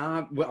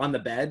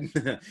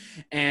bed,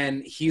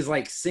 and he's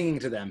like singing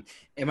to them.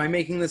 Am I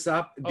making this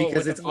up?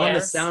 Because it's on the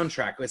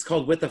soundtrack. It's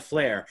called With a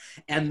Flare.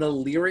 And the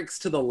lyrics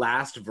to the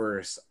last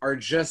verse are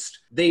just,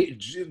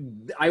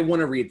 I want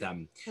to read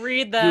them.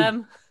 Read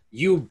them.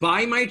 You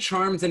buy my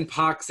charms and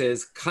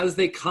poxes, 'cause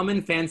they come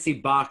in fancy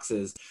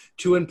boxes.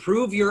 To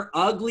improve your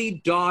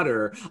ugly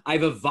daughter,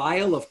 I've a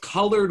vial of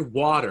colored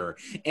water.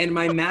 And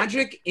my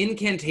magic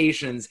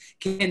incantations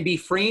can be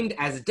framed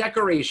as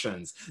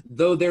decorations.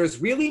 Though there's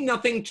really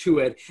nothing to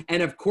it.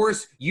 And of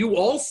course, you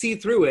all see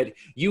through it.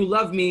 You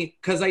love me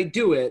 'cause I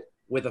do it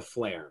with a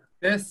flair.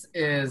 This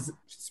is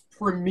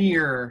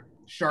premier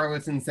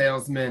charlatan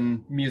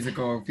salesman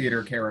musical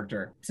theater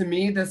character. To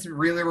me, this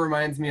really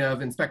reminds me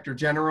of Inspector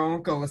General.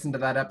 Go listen to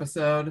that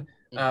episode.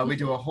 We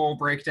do a whole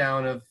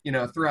breakdown of,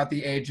 throughout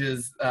the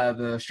ages,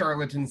 the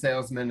charlatan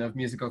salesman of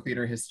musical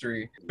theater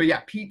history. But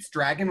yeah, Pete's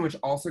Dragon, which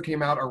also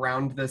came out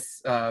around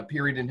this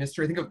period in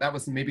history. I think that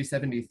was maybe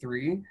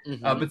 73,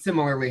 but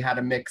similarly had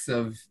a mix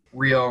of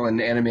real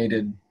and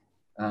animated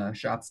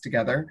shots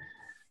together.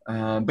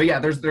 But yeah,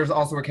 there's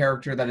also a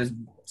character that is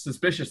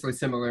suspiciously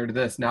similar to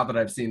this now that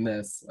I've seen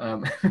this.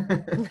 But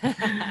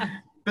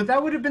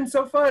that would have been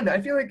so fun. I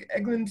feel like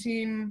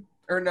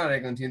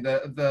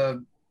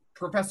the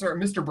professor,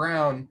 Mr.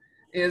 Brown,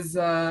 is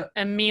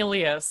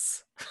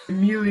Emilius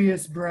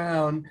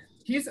Brown.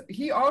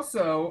 He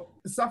also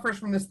suffers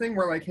from this thing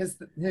where like his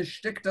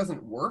shtick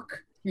doesn't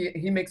work.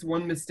 He makes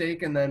one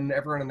mistake and then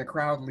everyone in the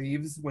crowd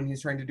leaves when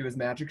he's trying to do his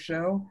magic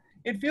show.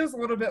 It feels a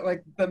little bit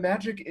like the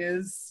magic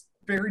is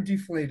very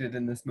deflated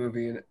in this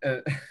movie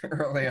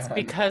early on.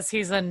 because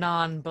he's a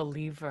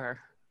non-believer.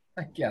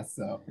 I guess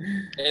so.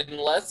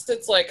 Unless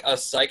it's like a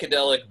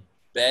psychedelic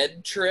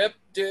bed trip,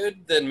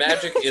 dude, then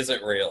magic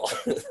isn't real.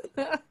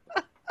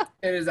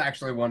 It is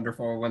actually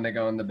wonderful when they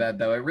go in the bed,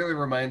 though. It really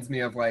reminds me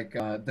of like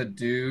the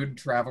dude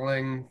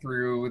traveling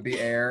through the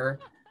air.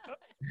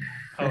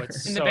 Oh,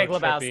 it's In so the Big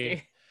trippy.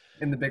 Lebowski.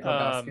 In the Big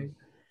Lebowski.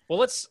 Well,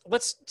 let's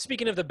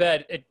speaking of the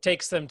bed, it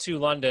takes them to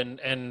London,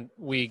 and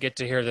we get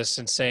to hear this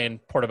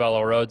insane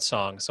Portobello Road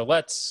song. So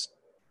let's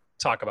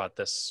talk about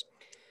this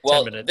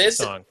 10-minute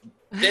song.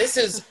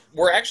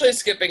 We're actually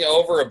skipping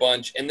over a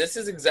bunch, and this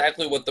is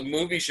exactly what the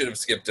movie should have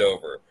skipped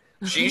over.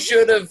 She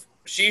should have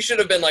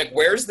been like,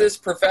 where's this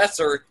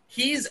professor?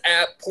 He's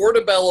at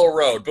Portobello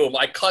Road. Boom,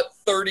 I cut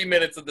 30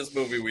 minutes of this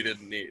movie we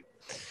didn't need.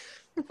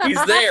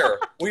 He's there.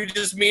 We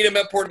just meet him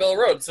at Portobello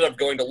Road instead of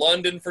going to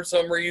London for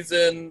some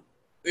reason.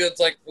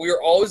 It's like we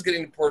were always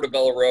getting to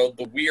Portobello Road,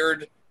 the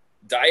weird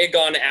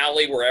Diagon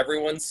Alley where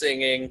everyone's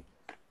singing.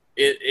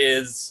 It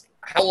is,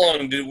 how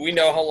long, do we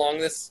know how long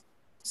this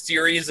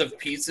series of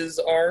pieces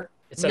are?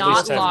 It's at Not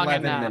least 10. long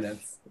 11 enough.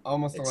 minutes.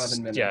 Almost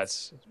 11 minutes. Yeah,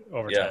 it's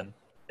over Yeah.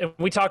 10. And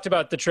we talked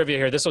about the trivia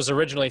here. This was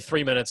originally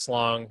 3 minutes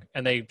long,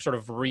 and they sort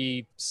of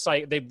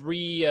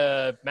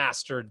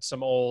remastered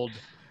some old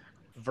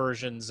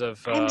versions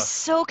of. I'm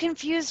so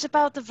confused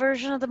about the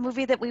version of the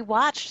movie that we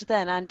watched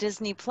then on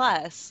Disney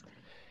Plus.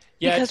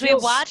 Yeah, Because we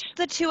watched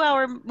the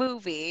 2-hour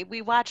movie,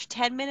 we watched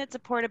 10 minutes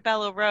of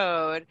Portobello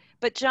Road,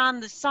 but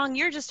John, the song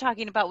you're just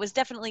talking about was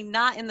definitely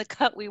not in the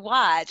cut we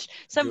watched.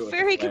 So I'm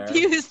very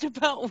confused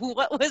about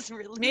what was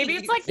released. Maybe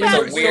it's like Yeah,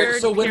 that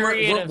weird so when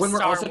period we're of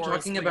Star also Wars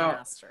talking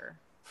about remaster.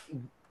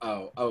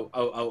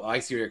 I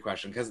see your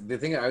question. Because the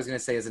thing that I was going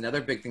to say is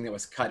another big thing that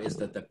was cut is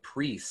that the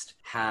priest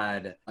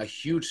had a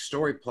huge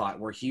story plot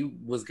where he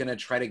was going to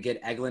try to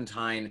get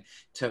Eglantine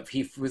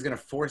he was going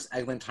to force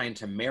Eglantine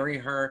to marry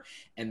her,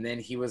 and then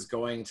he was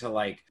going to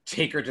like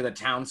take her to the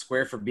town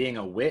square for being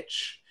a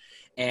witch.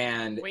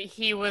 And wait,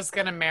 he was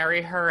gonna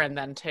marry her and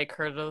then take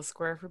her to the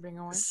square for being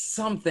a witch? There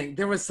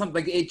was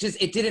something,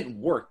 it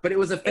didn't work, but it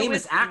was a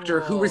famous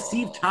actor who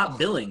received top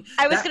billing.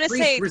 I was gonna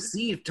say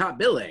received top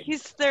billing.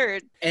 He's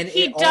third. And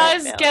he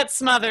does get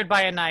smothered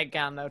by a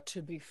nightgown, though,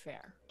 to be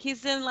fair.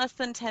 He's in less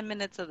than 10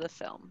 minutes of the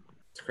film.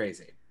 It's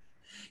crazy.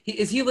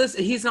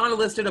 He's not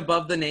listed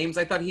above the names.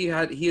 I thought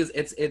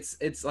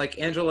it's like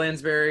Angela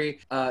Lansbury,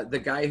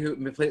 the guy who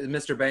played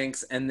Mr.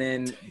 Banks, and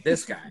then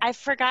this guy. I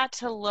forgot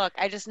to look.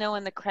 I just know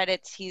in the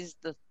credits he's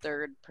the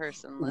third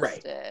person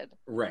listed.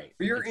 Right.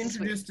 We were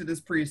introduced to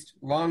this priest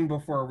long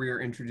before we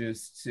were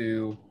introduced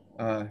to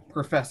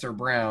Professor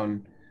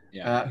Brown,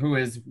 who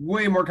is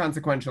way more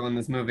consequential in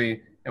this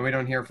movie, and we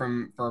don't hear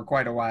from for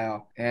quite a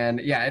while.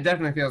 And yeah, it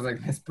definitely feels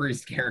like this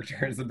priest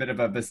character is a bit of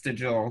a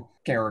vestigial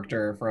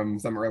character from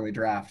some early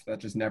draft that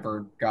just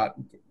never got,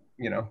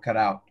 cut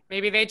out.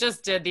 Maybe they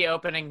just did the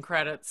opening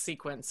credits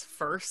sequence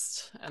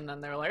first, and then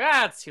they were like,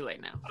 it's too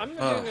late now. I'm doing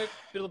a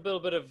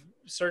little bit of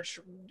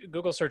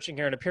Google searching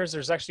here, and it appears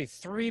there's actually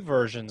 3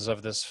 versions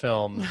of this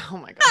film. Oh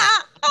my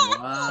god.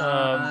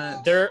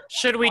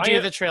 Should we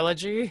do the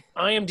trilogy?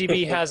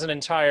 IMDb has an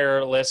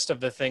entire list of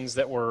the things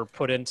that were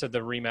put into the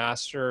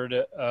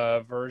remastered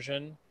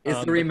version.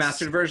 Is the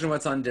remastered version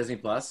what's on Disney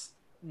Plus?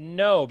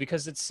 No,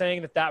 because it's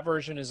saying that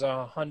version is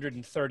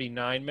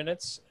 139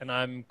 minutes, and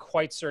I'm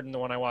quite certain the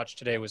one I watched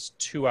today was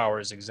 2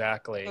 hours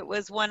exactly. It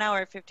was 1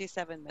 hour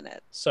 57 minutes.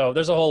 So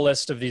there's a whole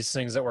list of these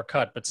things that were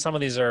cut, but some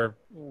of these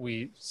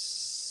we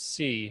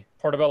see.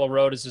 Portobello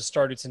Road is just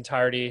started its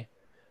entirety.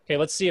 Okay,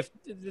 let's see if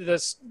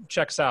this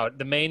checks out.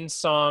 The main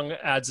song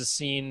adds a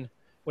scene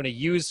when a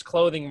used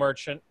clothing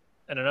merchant,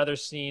 and another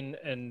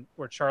scene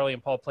where Charlie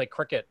and Paul play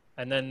cricket.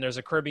 And then there's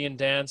a Caribbean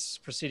dance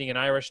preceding an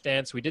Irish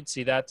dance. We did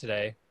see that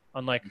today.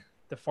 Unlike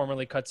the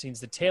formerly cut scenes,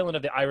 the tail end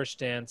of the Irish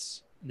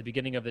dance and the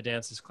beginning of the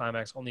dance's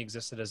climax only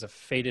existed as a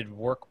faded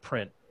work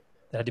print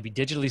that had to be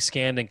digitally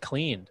scanned and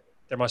cleaned.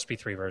 There must be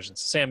 3 versions.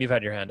 Sam, you've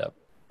had your hand up.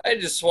 I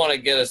just want to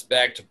get us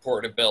back to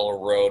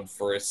Portobello Road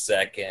for a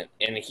second.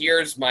 And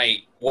here's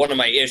one of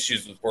my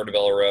issues with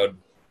Portobello Road.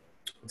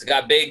 It's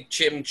got big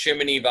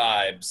chimney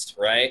vibes,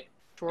 right?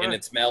 Sure. In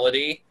its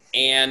melody.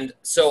 And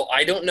so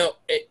I don't know,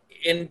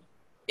 in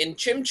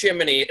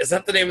Chimney, is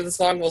that the name of the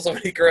song? Will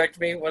somebody correct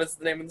me? What is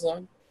the name of the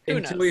song?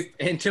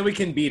 Until we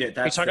can beat it.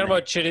 That's Are you talking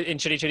about Chitty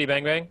Chitty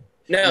Bang Bang?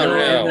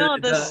 No.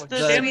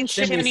 The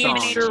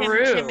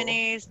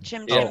chimneys,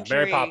 Oh,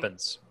 Mary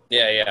Poppins.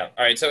 Yeah.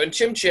 All right. So in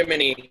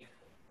Chimney,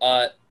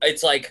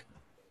 it's like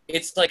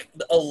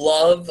a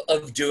love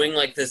of doing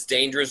like this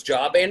dangerous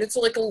job, and it's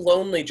like a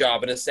lonely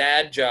job and a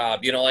sad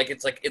job.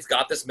 It's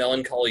got this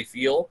melancholy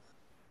feel,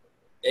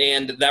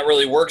 and that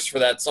really works for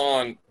that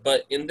song.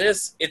 But in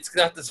this, it's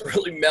got this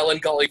really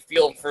melancholy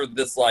feel for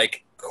this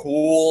like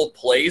cool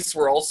place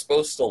we're all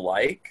supposed to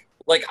like.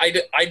 Like,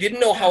 I didn't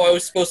know how I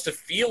was supposed to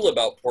feel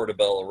about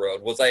Portobello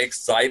Road. Was I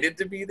excited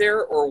to be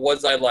there, or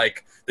was I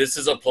like, this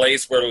is a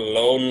place where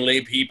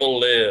lonely people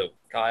live?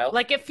 Kyle?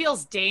 Like, it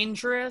feels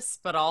dangerous,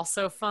 but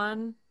also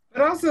fun.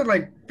 But also,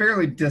 like,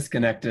 fairly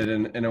disconnected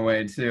in a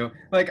way, too.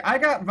 Like, I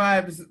got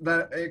vibes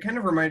that it kind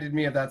of reminded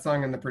me of that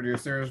song in The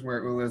Producers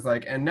where Ula's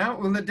like, and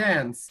now Ula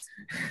dance.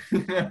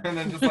 And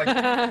then just,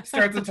 like,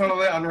 starts a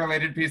totally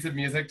unrelated piece of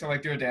music to,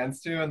 like, do a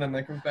dance to, and then,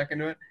 like, comes back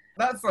into it.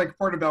 That's, like,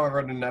 Portobello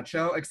Road in a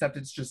nutshell, except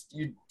it's just,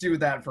 you do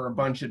that for a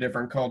bunch of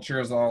different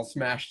cultures all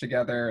smashed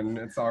together, and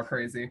it's all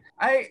crazy.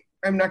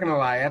 I'm not going to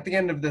lie. At the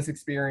end of this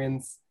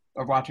experience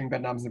of watching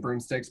Bedknobs and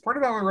Broomsticks,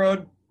 Portobello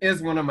Road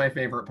is one of my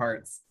favorite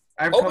parts.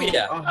 I've come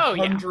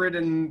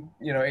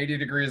 180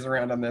 degrees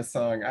around on this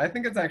song. I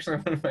think it's actually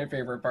one of my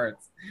favorite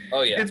parts.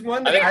 Oh, yeah. It's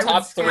one that I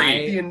would skip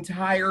the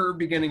entire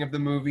beginning of the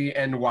movie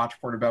and watch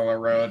Portobello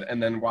Road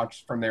and then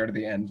watch from there to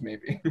the end,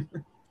 maybe.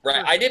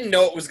 Right. I didn't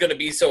know it was going to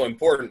be so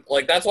important.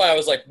 Like, that's why I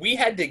was like, we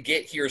had to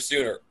get here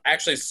sooner.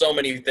 Actually, so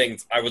many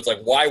things. I was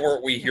like, why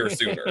weren't we here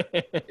sooner?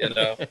 You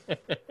know?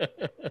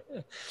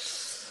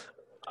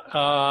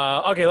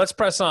 Okay, let's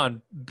press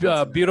on.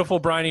 Beautiful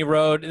briny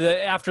road.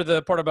 After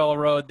the Portobello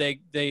Road,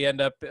 they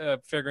end up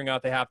figuring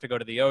out they have to go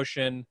to the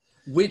ocean.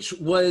 Which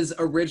was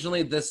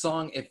originally, this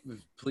song,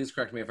 please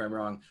correct me if I'm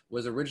wrong,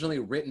 was originally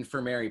written for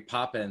Mary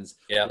Poppins.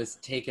 Yeah. Was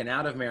taken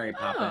out of Mary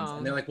Poppins.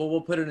 And they're like, well, we'll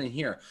put it in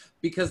here.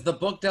 because the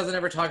book doesn't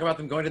ever talk about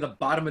them going to the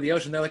bottom of the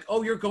ocean. They're like,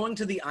 oh, you're going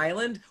to the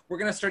island? We're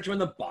going to start you in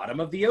the bottom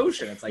of the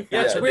ocean. It's like,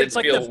 Yeah, that's it's weird. weird. It's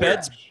like the feels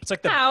bed's. It's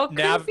like the How the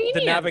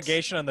convenient.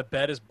 navigation on the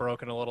bed is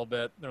broken a little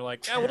bit. They're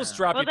like, yeah, we'll just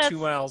drop Well, you 2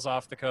 that's- miles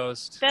off the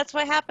coast. That's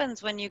what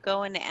happens when you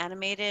go into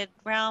animated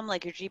realm.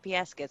 Like your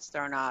GPS gets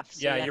thrown off.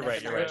 So Yeah, you you're have right.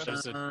 to You're right.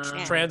 search. There's a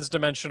Yeah.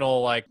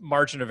 trans-dimensional like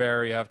margin of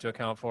error you have to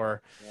account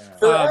for. Yeah.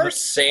 For Um, our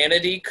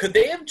sanity, could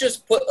they have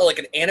just put like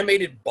an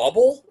animated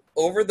bubble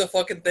over the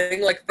fucking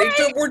thing? Like they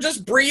were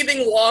just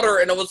breathing water,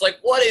 and it was like,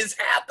 what is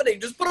happening?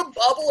 Just put a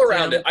bubble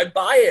around it. I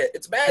buy it.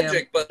 It's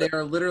magic, but they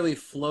are literally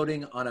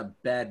floating on a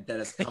bed that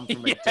has come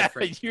from a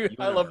different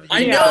I love. universe. I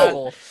Yeah.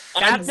 know.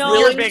 That's I'm your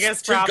willing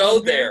biggest to go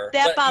problem here. there.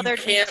 That but bothered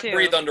you me can't too.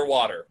 breathe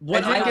underwater.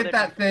 When I I get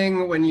that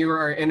thing when you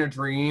are in a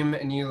dream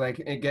and you like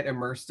get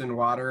immersed in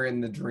water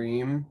in the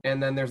dream,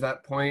 and then there's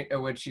that point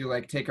at which you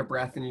like take a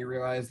breath and you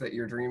realize that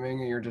you're dreaming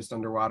and you're just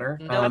underwater.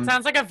 No, that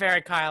sounds like a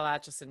very Kyle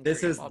Atchison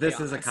this dream, is I'll be a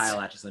honest.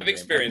 Kyle Atchison. I've dream.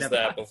 experienced never-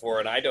 that before,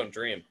 and I don't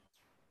dream.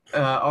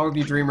 All of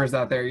you dreamers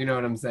out there, you know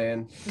what I'm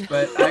saying.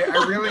 But I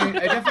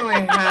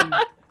definitely had.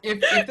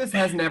 If this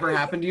has never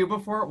happened to you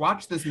before,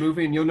 watch this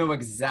movie and you'll know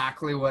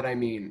exactly what I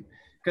mean.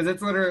 Because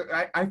it's literally,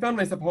 I found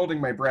myself holding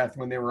my breath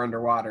when they were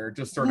underwater,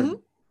 just sort of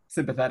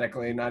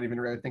sympathetically, not even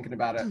really thinking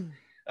about it.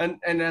 And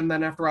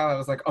then after a while, I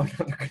was like, oh no,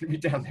 they're going to be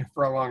down there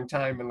for a long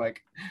time, and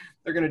like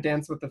they're going to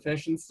dance with the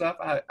fish and stuff.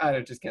 I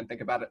just can't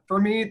think about it. For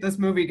me, this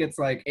movie gets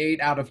like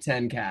 8 out of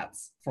 10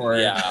 cats for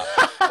Yeah.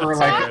 for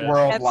like good.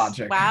 world That's-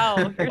 logic. Wow,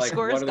 your Like,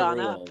 score's what are the gone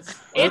up. rules?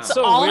 It's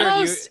so weird,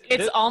 almost you-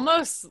 it's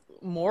almost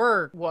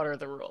more what are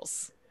the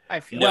rules? I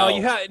feel. No. Well,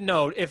 you had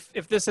no. If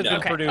this had No. been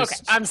Okay, produced,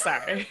 okay. I'm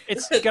sorry.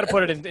 it's you got to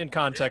put it in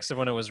context of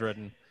when it was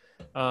written.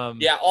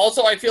 Yeah,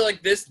 also, I feel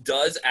like this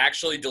does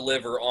actually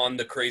deliver on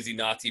the crazy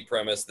Nazi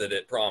premise that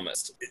it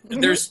promised.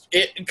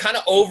 It kind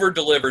of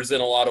over-delivers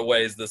in a lot of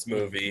ways, this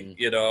movie,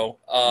 you know?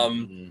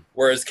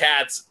 Whereas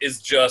Cats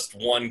is just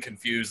one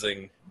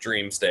confusing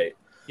dream state.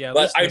 Yeah,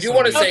 But I this do one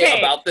want to is- say Okay,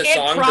 about this it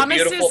song, the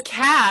promises beautiful...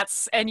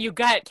 cats, and you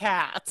got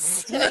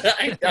cats.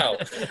 I know.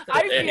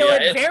 I feel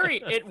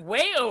Yeah, it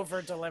way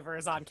over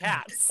delivers on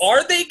cats.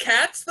 Are they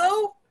cats,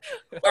 though?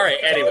 All right,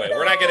 anyway,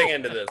 we're not getting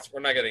into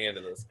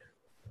this.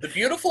 The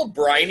Beautiful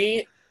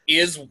Briny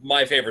is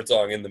my favorite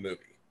song in the movie.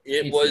 Me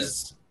It too.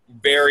 was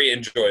very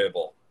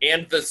enjoyable.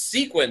 And the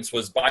sequence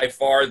was by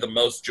far the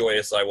most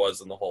joyous I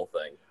was in the whole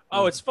thing.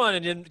 Oh, it's fun,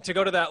 and then to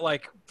go to that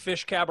like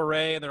fish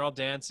cabaret, and they're all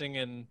dancing,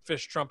 and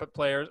fish trumpet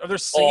players. Are they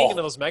singing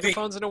into those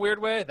megaphones in a weird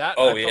way? That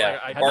Oh, I felt yeah.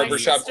 like I had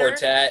Barbershop sister-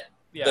 Quartet.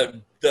 Yeah.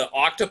 The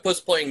octopus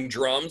playing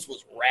drums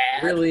was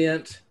rad.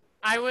 Brilliant.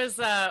 I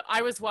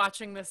was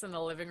watching this in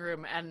the living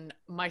room, and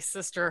my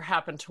sister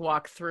happened to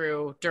walk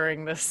through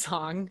during this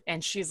song,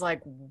 and she's like,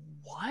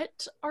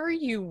 "What are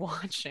you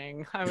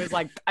watching?" I was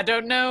like, "I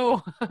don't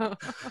know."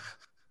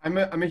 I'm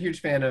a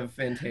huge fan of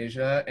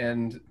Fantasia,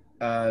 and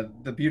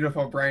the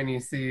Beautiful Briny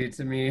Sea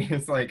to me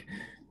is like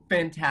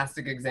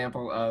fantastic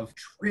example of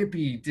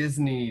trippy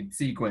Disney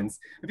sequence.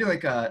 I feel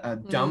like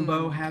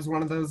Dumbo has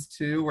one of those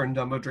too, where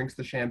Dumbo drinks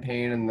the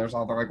champagne and there's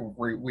all the like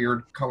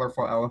weird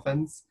colorful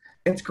elephants.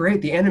 It's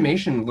great. The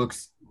animation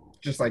looks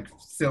just like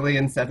silly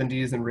and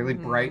 70s and really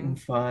bright and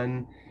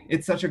fun.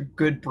 It's such a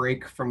good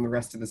break from the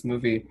rest of this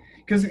movie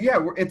because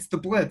it's the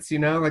Blitz, you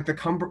know, like the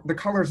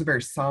colors are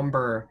very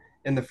somber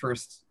in the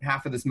first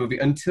half of this movie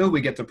until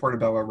we get to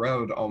Portobello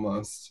Road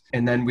almost,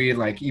 and then we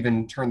like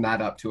even turn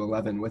that up to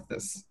 11 with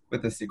this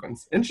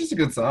sequence. And it's just a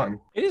good song.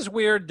 It is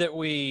weird that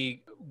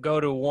we go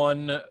to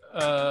one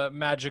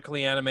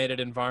magically animated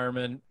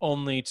environment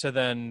only to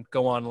then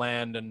go on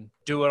land and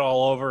do it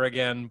all over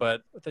again,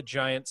 but with a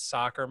giant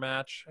soccer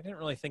match. I didn't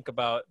really think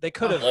about. They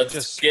could have Let's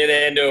just get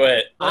into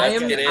it. I Let's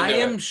get into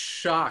am it.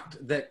 shocked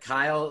that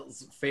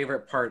Kyle's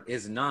favorite part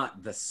is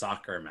not the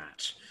soccer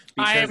match.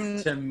 I'm-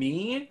 Because to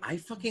me, I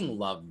fucking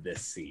love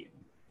this scene.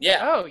 Yeah.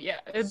 Oh yeah,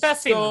 the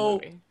best scene in the So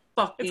movie.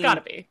 Fucking It's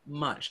gotta be.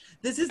 much.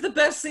 This is the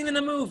best scene in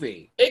the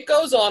movie. It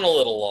goes on a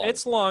little long.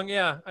 It's long,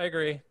 yeah, I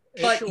agree.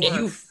 But Sure.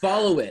 you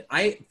follow it.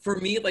 For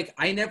me, like,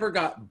 I never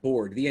got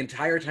bored the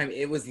entire time.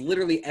 It was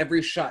literally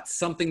every shot,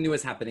 something new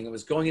was happening. It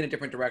was going in a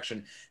different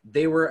direction.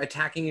 They were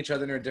attacking each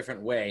other in a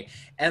different way.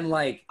 And,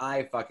 like,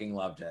 I fucking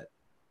loved it.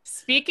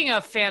 Speaking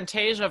of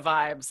Fantasia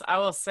vibes, I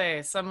will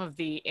say some of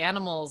the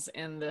animals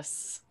in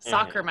this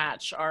soccer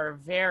match are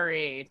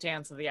very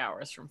Dance of the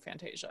Hours from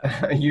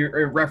Fantasia.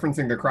 You're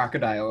referencing the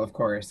crocodile, of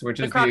course, which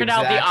The is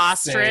crocodile, the exact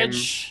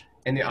ostrich, same,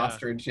 and the Yeah.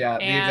 ostrich, the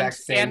and exact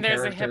same and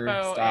there's a character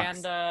hippo stocks.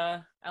 and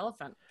a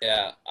elephant.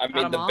 Yeah. I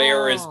mean, Got the 'em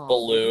bear is all.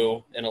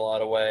 Baloo in a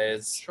lot of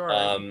ways. Sure.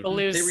 They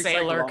Baloo's recycled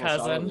sailor almost all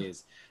of cousin.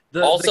 these.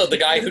 Also, the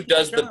guy who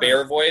does the Sure.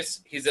 bear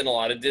voice, he's in a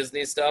lot of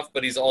Disney stuff,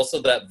 but he's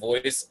also that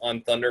voice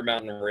on Thunder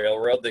Mountain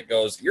Railroad that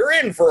goes, "You're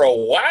in for a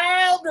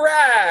wild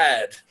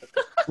ride."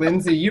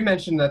 Lindsay, you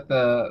mentioned that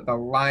the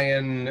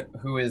lion,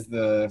 who is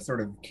the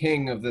sort of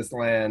king of this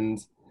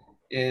land,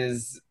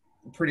 is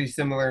pretty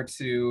similar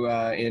to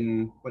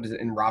in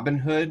Robin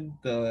Hood,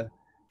 the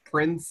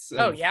prince of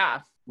Oh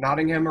yeah.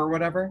 Nottingham or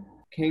whatever,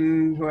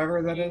 King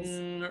whoever that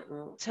is.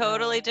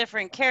 Totally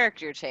different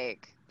character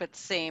take. but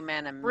same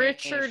animation.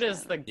 Richard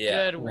is the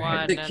Yeah. good Right.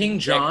 one. The King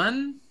and-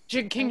 John?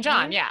 King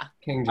John, yeah.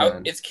 King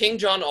John. Is King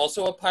John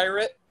also a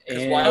pirate?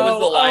 Because And- why was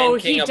the Lion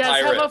King he a does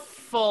pirate? have a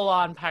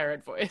full-on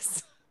pirate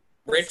voice.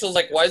 Rachel's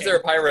like, why is there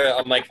a pirate?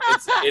 I'm like,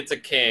 it's a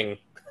king.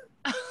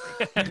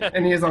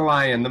 And he is a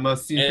lion, the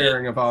most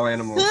seafaring of all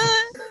animals.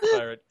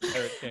 Pirate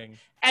King.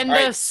 And All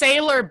the right.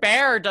 sailor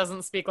bear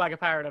doesn't speak like a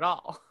pirate at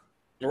all.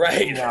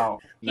 Right. No.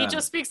 He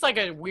just speaks like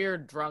a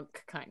weird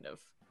drunk, kind of.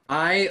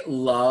 I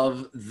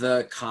love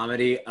the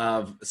comedy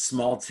of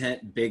small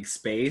tent, big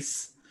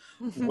space.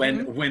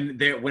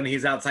 When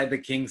he's outside the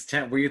king's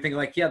tent, where you think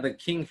like, yeah, the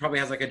king probably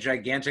has like a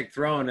gigantic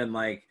throne and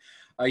like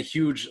a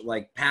huge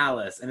like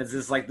palace, and it's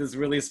just like this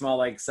really small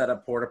like set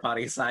up porta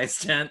potty size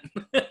tent.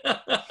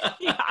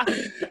 Yeah.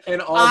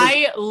 And all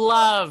I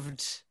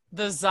loved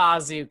the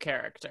Zazu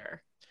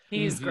character.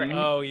 He's Mhm. great.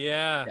 Oh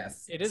yeah,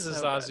 Yes. it is a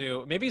So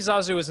Zazu. Maybe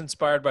Zazu was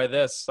inspired by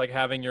this, like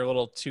having your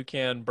little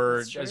toucan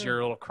bird That's as true.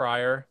 your little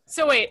crier.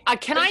 So wait,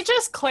 can I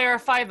just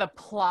clarify the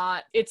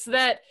plot? It's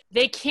that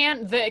the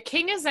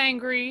king is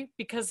angry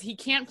because he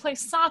can't play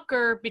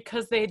soccer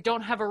because they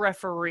don't have a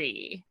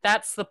referee.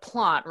 That's the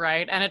plot,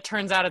 right? And it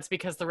turns out it's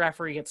because the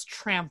referee gets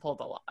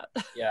trampled a lot.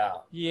 Yeah.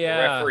 Yeah.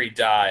 The referee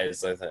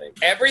dies, I think.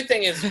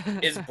 Everything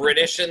is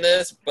British in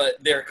this, but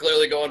they're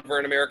clearly going for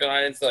an American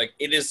audience. They're like,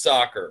 it is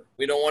soccer.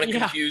 We don't want to Yeah.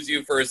 confuse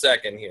you for a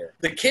second here.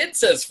 The kid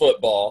says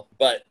football,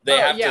 but they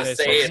have yeah. to They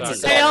say say it's soccer. a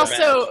soccer They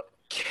also, match.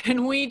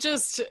 can we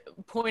just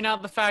point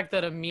out the fact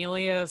that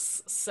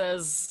Emilius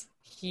says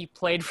he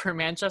played for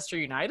Manchester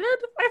United,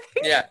 I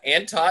think? Yeah,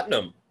 and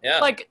Tottenham. Yeah.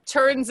 Like,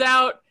 turns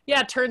out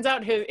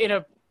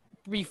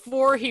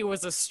before he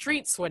was a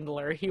street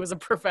swindler, he was a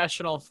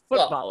professional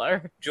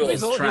footballer. Jules,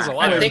 He's a track.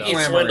 liar, I think though. he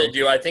Glamour. swindled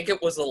you. I think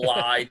it was a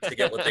lie to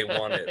get what they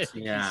wanted.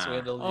 Yeah. He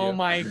swindled Oh you.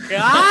 my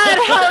god,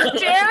 how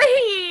dare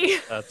he!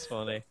 That's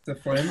funny. The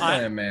Flim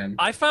Flam Man.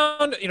 I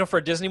found, for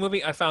a Disney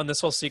movie, I found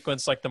this whole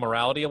sequence, like the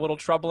morality, a little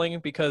troubling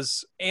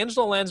because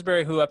Angela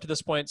Lansbury, who up to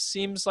this point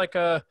seems like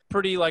a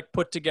pretty like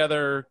put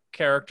together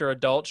character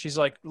adult, she's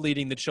like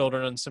leading the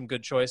children on some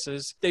good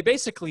choices. They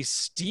basically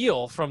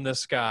steal from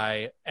this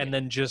guy and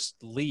then just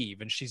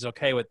leave, and she's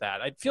okay with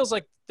that. It feels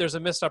like there's a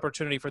missed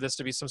opportunity for this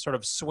to be some sort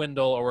of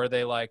swindle, or where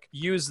they like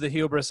use the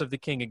hubris of the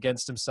king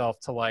against himself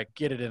to like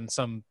get it in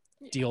some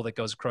deal that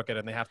goes crooked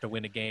and they have to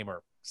win a game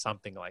or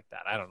something like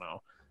that. I don't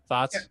know.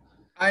 Thoughts?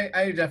 Yeah.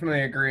 I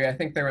definitely agree. I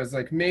think there was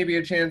like maybe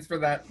a chance for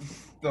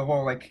the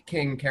whole like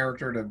king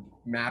character to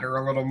matter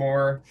a little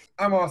more.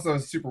 I'm also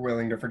super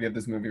willing to forgive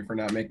this movie for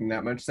not making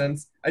that much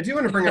sense. I do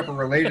want to bring up a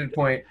related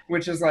point,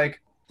 which is like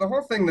the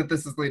whole thing that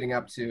this is leading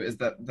up to is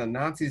that the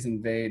Nazis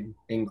invade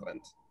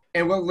England.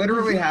 And what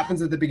literally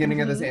happens at the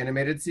beginning of this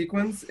animated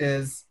sequence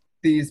is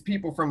these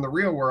people from the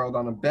real world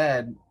on a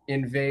bed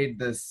invade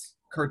this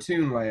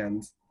cartoon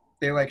land.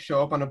 They like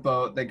show up on a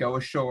boat, they go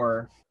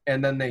ashore,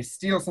 and then they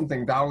steal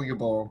something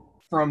valuable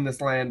from this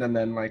land and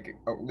then like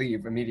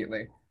leave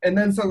immediately. And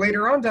then so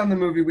later on down the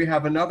movie, we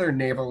have another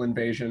naval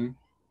invasion,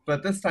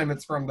 but this time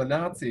it's from the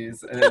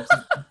Nazis and it's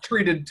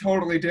treated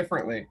totally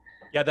differently.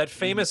 Yeah, that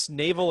famous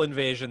naval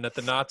invasion that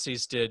the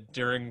Nazis did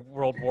during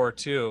World War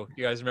II. You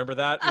guys remember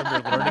that?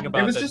 Remember learning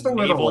about It was the just a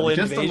little naval one,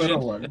 invasion? just a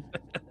little one,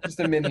 just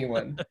a mini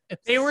one.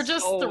 They were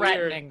just so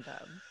threatening weird.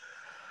 them.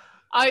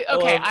 I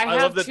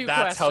have love that two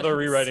that's how they're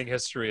questions. rewriting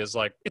history is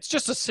like, it's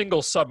just a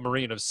single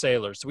submarine of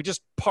sailors. So we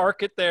just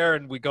park it there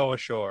and we go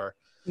ashore.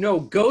 No,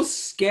 go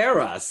scare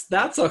us.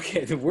 That's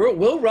okay.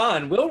 We'll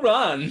run. We'll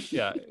run.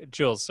 Yeah,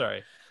 Jules,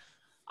 sorry.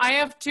 I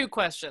have two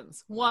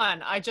questions.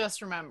 One, I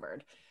just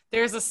remembered.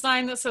 There's a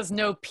sign that says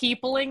no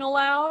peopling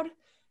allowed.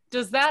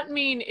 Does that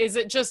mean, is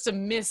it just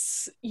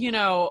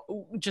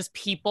just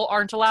people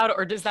aren't allowed,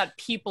 or does that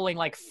peopling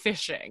like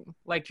fishing?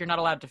 Like you're not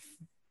allowed to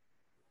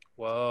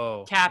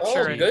Whoa. capture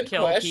Oh, and good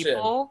kill question.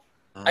 people?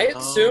 I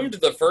assumed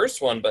the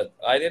first one, but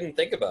I didn't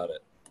think about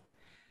it.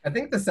 I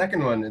think the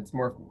second one is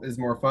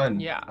more fun.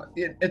 Yeah.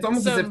 It's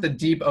almost as So- if the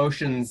deep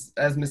oceans,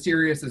 as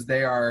mysterious as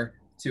they are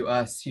to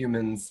us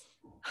humans,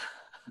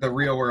 the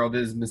real world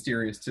is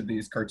mysterious to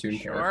these cartoon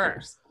Sure.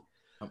 characters.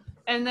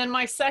 And then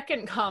my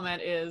second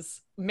comment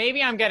is,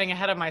 maybe I'm getting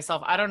ahead of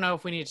myself. I don't know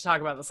if we need to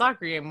talk about the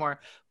soccer game more,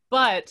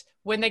 but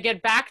when they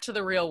get back to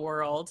the real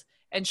world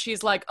and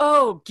she's like,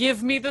 oh,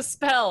 give me the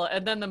spell.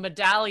 And then the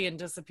medallion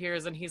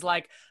disappears and he's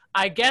like,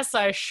 I guess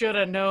I should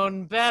have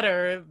known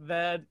better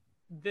that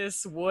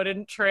this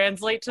wouldn't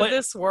translate to But-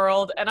 this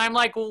world. And I'm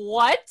like,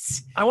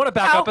 what? I want to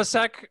back How- up a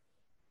sec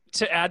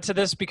to add to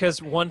this,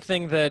 because one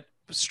thing that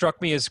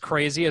struck me as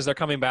crazy as they're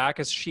coming back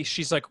is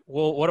she's like,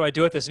 well, what do I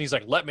do with this? And he's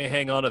like, let me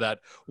hang on to that.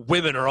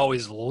 Women are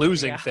always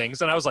losing Yeah.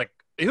 things. And I was like,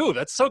 ew,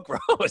 that's so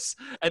gross.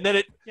 And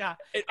then Yeah.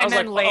 I And was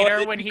then like, oh, later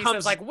it when he becomes-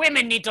 says like,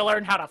 women need to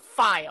learn how to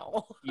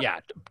file.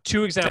 yeah,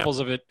 two examples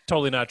of it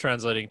totally not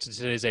translating to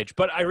today's age.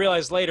 But I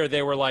realized later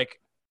they were like,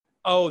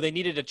 oh, they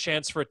needed a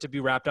chance for it to be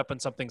wrapped up in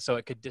something so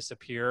it could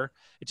disappear.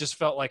 It just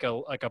felt like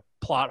a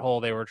plot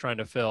hole they were trying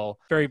to fill.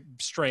 Very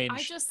strange I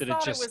just that it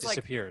thought it just was, like,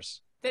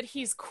 disappears. That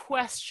he's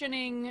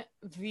questioning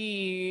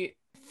the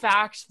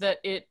fact that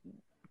it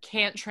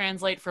can't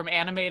translate from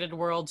animated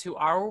world to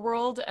our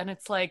world, and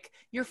it's like,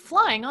 you're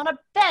flying on a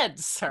bed,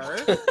 sir.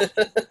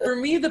 For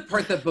me, the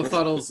part that's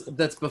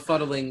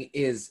befuddling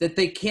is that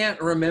they can't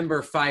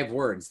remember 5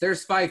 words.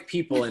 There's 5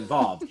 people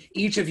involved.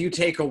 Each of you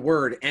take a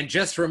word, and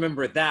just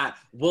remember that.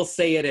 We'll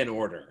say it in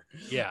order.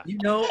 Yeah. You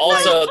know.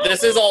 Also,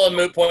 this is all a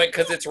moot point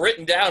because it's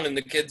written down in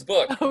the kid's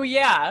book. Oh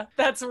yeah,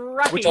 that's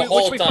right. Which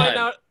we find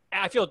out.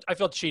 I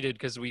feel cheated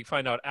because we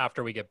find out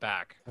after we get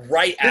back.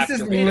 Right This after.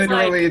 is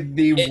literally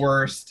the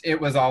worst.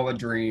 It was all a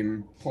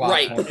dream plot.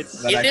 Right. That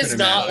It I is could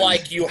not imagine.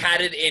 like you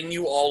had it in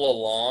you all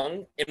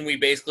along and we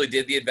basically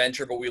did the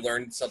adventure, but we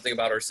learned something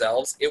about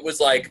ourselves. It was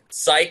like,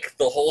 psych,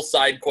 the whole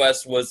side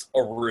quest was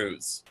a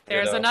ruse.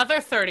 There's another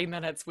 30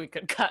 minutes we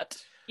could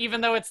cut, even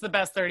though it's the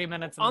best 30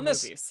 minutes in the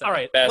movie. So. All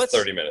right. Best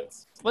 30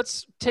 minutes.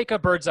 Let's take a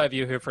bird's eye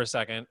view here for a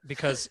second,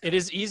 because it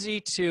is easy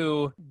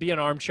to be an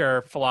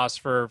armchair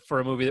philosopher for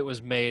a movie that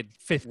was made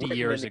 50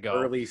 years ago.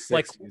 Early 60s,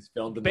 Like,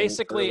 filmed in the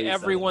basically early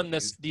everyone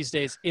 70s. these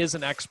days is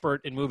an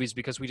expert in movies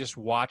because we just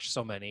watch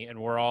so many and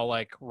we're all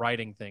like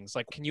writing things.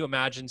 Like, can you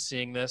imagine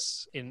seeing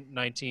this in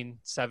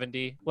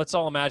 1970? Let's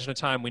all imagine a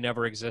time we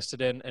never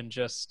existed in and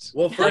just...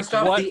 Well, first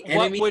like, off, what the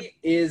enemy would...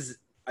 is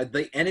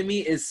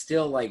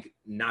still like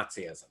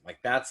Nazism. Like,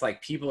 that's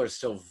like, people are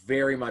still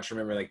very much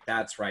remember, like,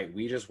 that's right,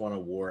 we just want a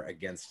war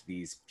against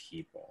these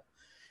people.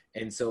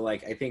 And so,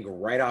 like, I think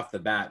right off the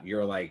bat,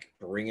 you're like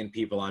bringing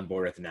people on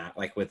board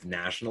with with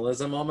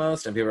nationalism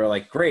almost, and people are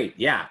like, great,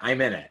 yeah,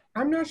 I'm in it.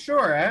 I'm not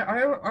sure.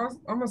 I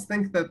almost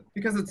think that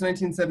because it's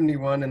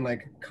 1971 and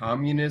like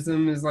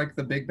communism is like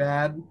the big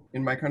bad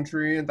in my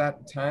country at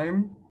that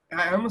time,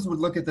 I almost would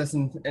look at this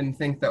and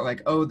think that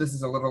like, oh, this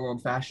is a little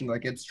old-fashioned,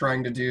 like it's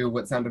trying to do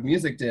what Sound of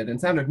Music did,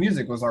 and Sound of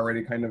Music was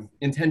already kind of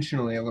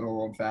intentionally a little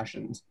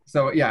old-fashioned.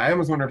 So yeah, I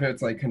almost wonder if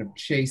it's like kind of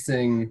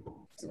chasing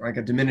like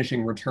a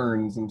diminishing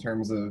returns in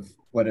terms of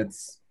what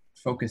it's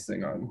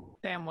focusing on.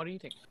 Sam, what do you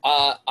think?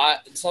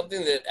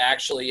 Something that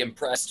actually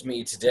impressed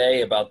me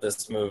today about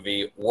this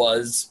movie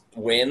was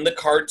when the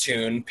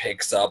cartoon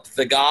picks up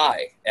the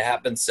guy. It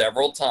happened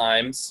several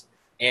times,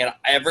 and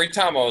every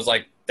time I was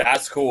like,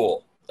 that's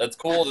cool. That's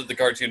cool that the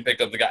cartoon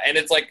picked up the guy. And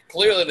it's like,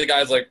 clearly the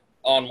guy's like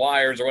on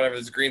wires or whatever,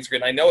 this green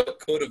screen. I know it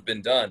could have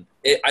been done.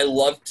 I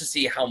loved to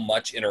see how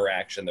much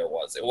interaction there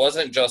was. It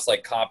wasn't just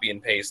like copy and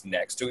paste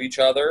next to each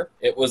other.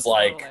 It was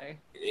like, Totally.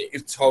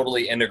 it's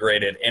totally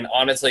integrated. And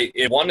honestly,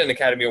 it won an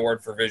Academy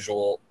Award for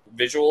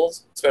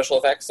visuals, special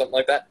effects, something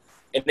like that.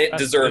 And it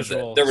deserves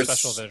it. There was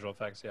special visual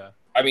effects, yeah.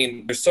 I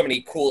mean, there's so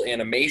many cool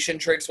animation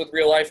tricks with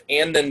real life,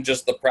 and then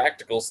just the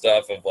practical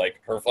stuff of like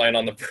her flying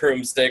on the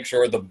broomsticks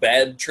or the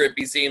bed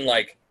trippy scene.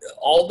 Like,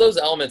 all those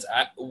elements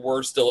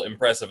were still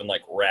impressive and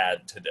like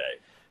rad today.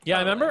 Yeah, I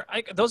remember.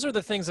 Those are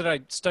the things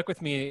that stuck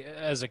with me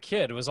as a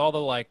kid. It was all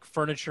the like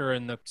furniture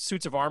and the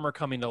suits of armor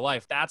coming to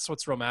life. That's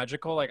what's real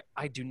magical. Like,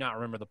 I do not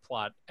remember the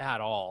plot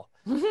at all.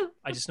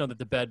 I just know that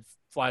the bed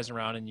flies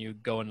around and you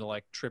go into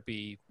like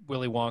trippy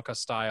Willy Wonka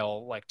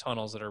style like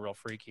tunnels that are real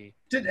freaky.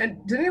 Did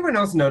anyone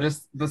else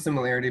notice the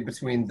similarity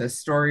between this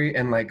story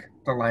and like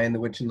The Lion, the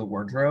Witch, and the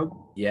Wardrobe?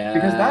 Yeah.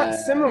 Because that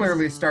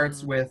similarly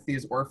starts with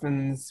these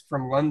orphans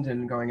from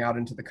London going out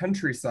into the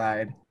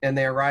countryside, and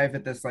they arrive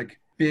at this like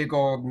big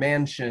old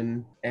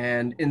mansion,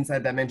 and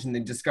inside that mansion they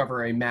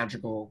discover a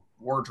magical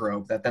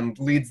wardrobe that then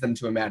leads them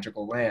to a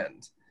magical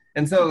land.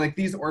 And so like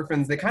these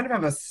orphans, they kind of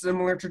have a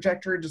similar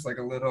trajectory, just like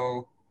a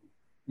little,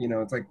 you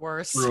know, it's like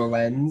Worse. through a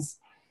lens.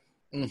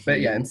 Mm-hmm.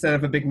 But yeah, instead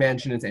of a big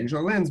mansion, it's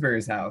Angela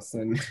Lansbury's house.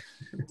 And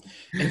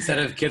Instead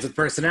of kids with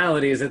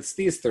personalities, it's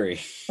these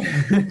 3.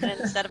 And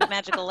instead of a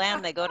magical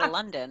land, they go to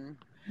London.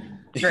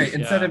 right,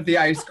 instead Yeah. of the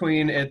Ice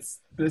Queen,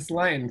 it's this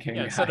Lion King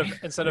Yeah, guy.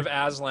 instead of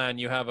Aslan,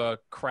 you have a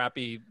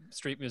crappy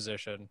street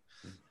musician.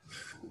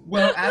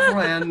 Well,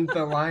 Aslan,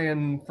 the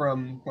lion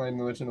from Lion,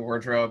 the Witch, and the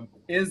Wardrobe,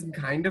 is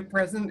kind of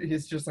present.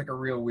 He's just like a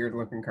real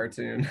weird-looking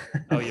cartoon.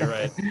 Oh, you're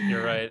right.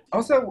 You're right.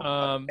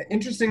 Also,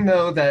 interesting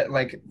though that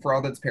like for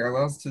all its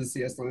parallels to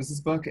C.S.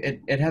 Lewis's book,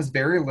 it has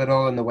very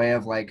little in the way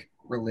of like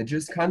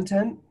religious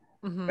content.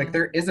 Mhm. Like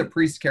there is a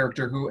priest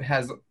character who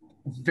has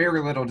very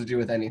little to do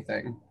with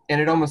anything.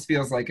 And it almost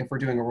feels like if we're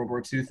doing a World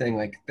War II thing,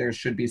 like there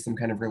should be some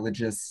kind of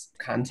religious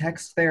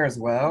context there as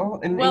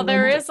well. Well,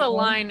 there is a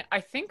line, I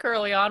think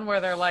early on, where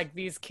they're like,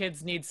 these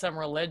kids need some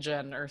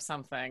religion or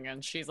something.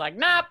 And she's like,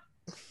 nope,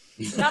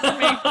 not for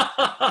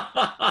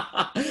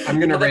me. I'm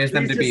going to raise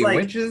them to priest be is like-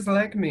 witches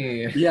like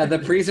me. Yeah, the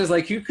priest is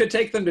like, you could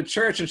take them to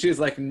church, and she's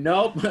like,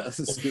 nope.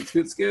 Scoot,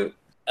 scoot, scoot.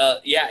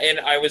 Yeah, and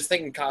I was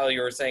thinking, Kyle,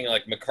 you were saying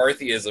like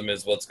McCarthyism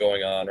is what's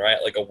going on, right?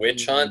 Like a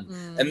witch hunt.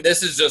 Mm. And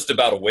this is just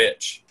about a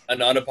witch, an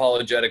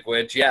unapologetic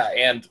witch. Yeah,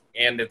 and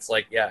it's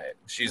like, yeah,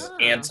 she's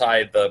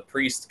anti the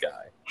priest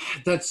guy.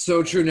 That's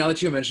so true now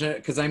that you mention it,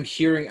 because I'm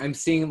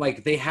seeing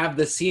like they have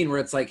the scene where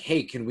it's like,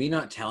 hey, can we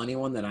not tell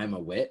anyone that I'm a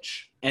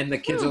witch? And the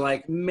kids are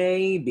like,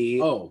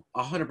 maybe. Oh,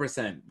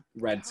 100%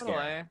 Red Scare.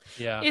 Totally.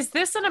 Yeah. Is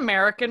this an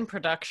American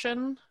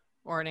production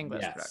or an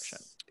English Yes. production?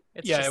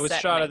 It's Yeah, just it was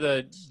set shot in at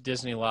the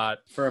Disney lot.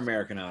 For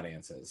American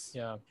audiences.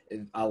 Yeah.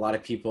 A lot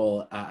of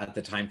people at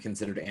the time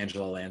considered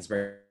Angela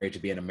Lansbury to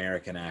be an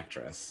American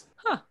actress.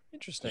 Huh.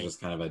 Interesting.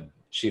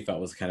 She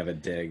felt was kind of a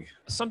dig.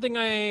 Something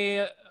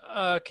I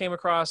came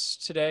across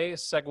today,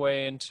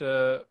 segue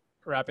into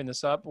wrapping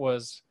this up,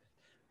 was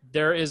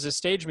there is a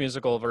stage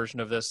musical version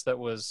of this that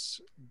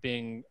was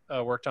being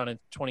worked on in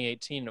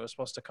 2018. It was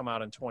supposed to come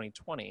out in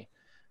 2020.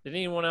 Did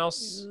anyone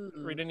else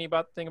read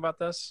anything about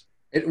this?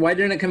 Why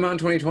didn't it come out in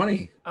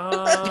 2020? I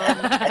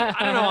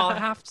don't know. I'll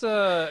have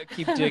to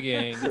keep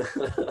digging.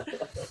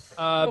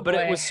 But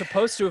it was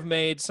supposed to have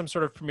made some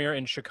sort of premiere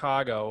in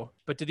Chicago.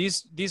 But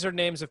these are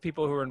names of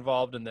people who are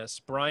involved in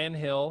this: Brian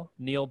Hill,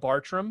 Neil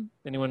Bartram.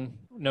 Anyone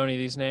know any of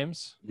these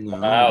names? No.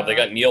 Wow, they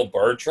got Neil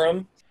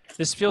Bartram.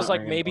 This feels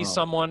like maybe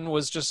someone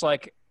was just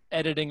like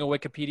editing a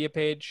Wikipedia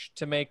page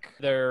to make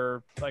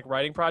their like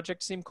writing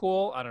project seem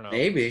cool. I don't know.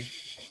 Maybe.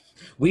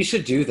 We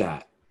should do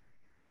that.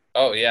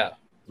 Oh yeah.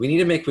 We need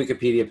to make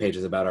Wikipedia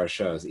pages about our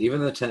shows,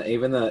 even the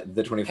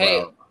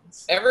 24-hour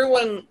ones.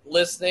 Everyone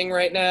listening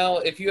right now,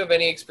 if you have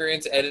any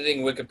experience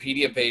editing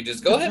Wikipedia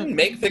pages, go ahead and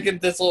make Thick and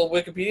Thistle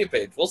Wikipedia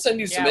page. We'll send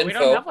you some info. We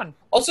don't have one.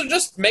 Also,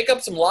 just make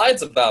up some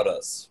lines about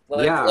us.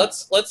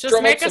 Let's just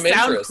drum make up us some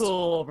sound interest.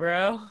 cool,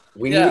 bro.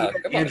 We need to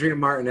get Andrea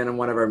Martin in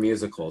one of our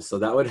musicals, so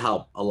that would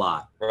help a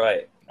lot.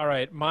 Right. All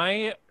right.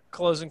 My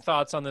closing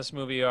thoughts on this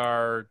movie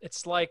are,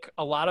 it's like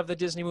a lot of the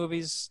Disney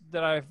movies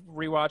that I've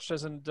rewatched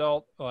as an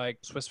adult, like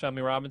Swiss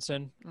Family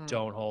Robinson,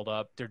 don't hold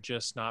up. They're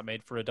just not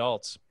made for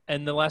adults.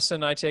 And the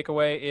lesson I take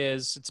away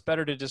is it's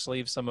better to just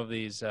leave some of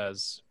these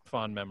as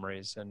fond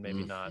memories and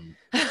maybe not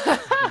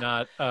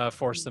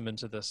force them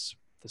into this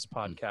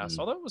podcast.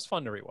 Although it was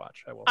fun to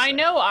rewatch, I will say. I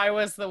know I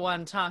was the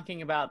one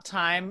talking about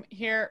time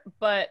here,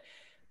 but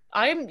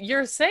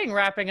you're saying,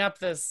 wrapping up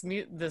this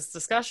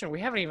discussion,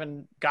 we haven't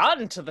even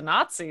gotten to the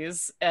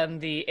Nazis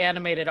and the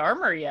animated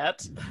armor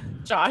yet,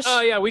 Josh. Oh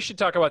yeah, we should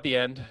talk about the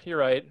end. You're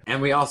right.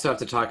 And we also have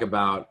to talk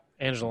about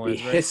Angela the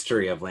Lansbury.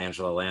 history of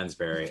Angela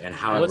Lansbury and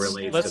how it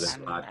relates to this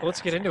podcast.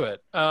 Let's get into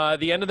it.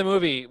 The end of the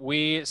movie,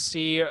 we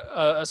see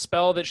a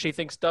spell that she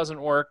thinks doesn't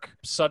work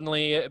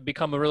suddenly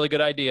become a really good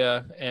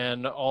idea,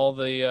 and all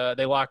the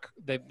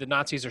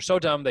Nazis are so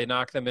dumb they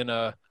knock them in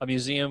a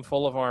museum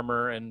full of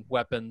armor and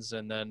weapons,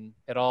 and then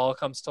it all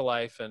comes to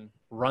life and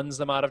runs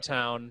them out of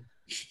town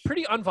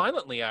pretty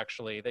unviolently.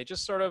 Actually, they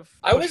just sort of.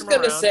 I was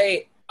gonna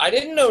say, I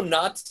didn't know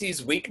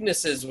Nazis'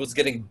 weaknesses was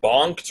getting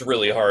bonked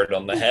really hard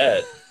on the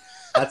head.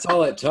 That's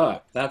all it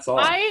took. That's all.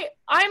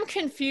 I'm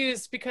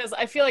confused because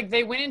I feel like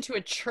they went into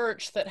a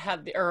church that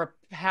had or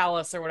a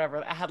palace or whatever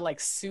that had like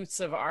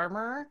suits of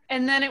armor,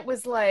 and then it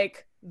was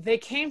like they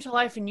came to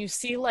life and you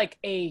see like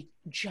a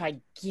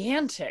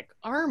gigantic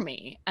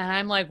army, and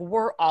I'm like,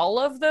 were all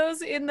of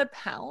those in the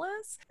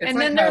palace? It's and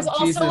like then there's how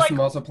also Jesus like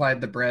multiplied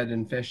the bread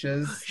and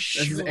fishes.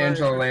 This is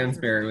Angela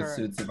Lansbury with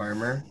suits of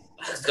armor.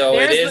 So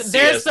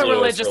there's the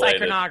religious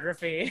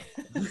iconography.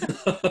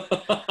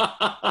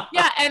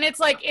 Yeah, and it's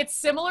like it's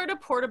similar to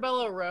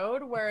Portobello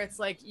Road, where it's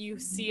like you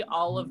see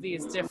all of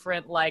these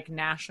different like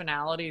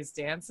nationalities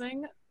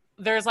dancing.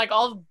 There's like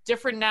all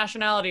different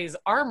nationalities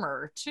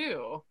armor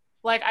too.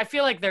 Like I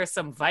feel like there's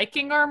some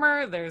Viking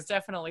armor. There's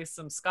definitely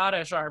some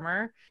Scottish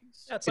armor.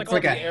 Yeah, it's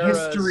like a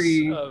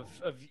history of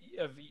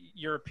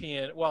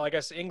European. Well, I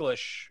guess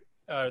English.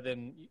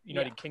 Than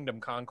United Kingdom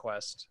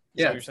conquest.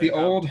 Yeah, it's the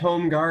old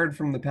home guard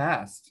from the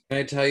past. Can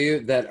I tell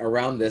you that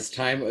around this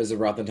time, it was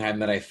around the time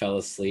that I fell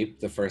asleep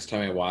the first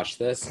time I watched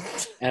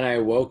this, and I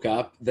woke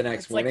up the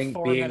next morning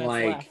being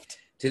like, left.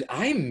 did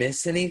I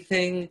miss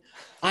anything?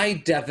 I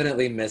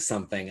definitely missed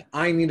something.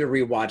 I need to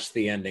rewatch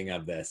the ending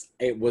of this.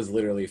 It was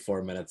literally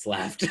 4 minutes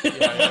left. No,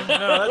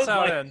 that's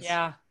how it ends.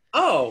 Yeah.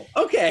 Oh,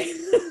 okay.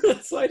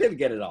 So I didn't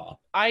get it all.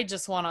 I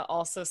just want to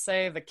also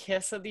say the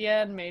kiss at the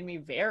end made me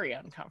very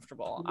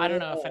uncomfortable. I don't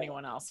know if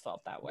anyone else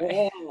felt that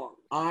way.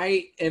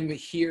 I am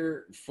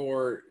here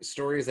for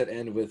stories that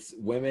end with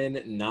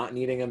women not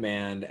needing a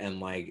man and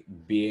like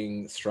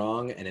being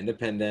strong and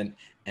independent.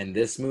 And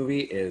this movie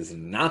is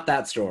not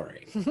that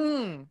story.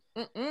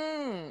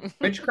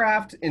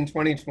 Witchcraft in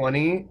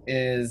 2020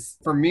 is,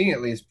 for me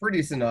at least,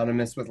 pretty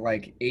synonymous with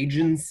like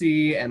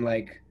agency and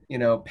like, you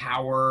know,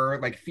 power,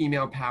 like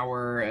female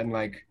power and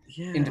like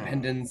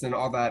independence and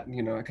all that,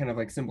 you know, it kind of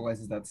like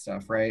symbolizes that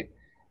stuff, right?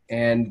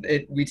 And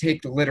we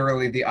take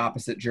literally the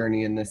opposite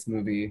journey in this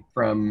movie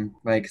from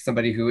like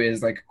somebody who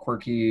is like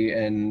quirky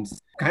and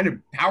kind of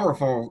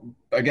powerful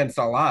against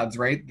all odds,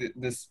 right?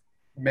 This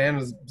man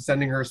is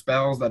sending her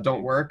spells that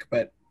don't work,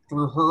 but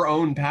through her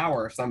own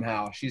power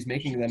somehow she's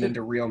making them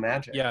into real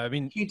magic. Yeah, I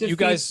mean, He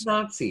defeats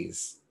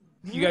Nazis.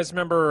 You guys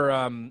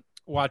remember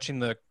watching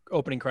the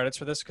opening credits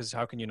for this? Because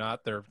how can you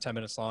not? They're 10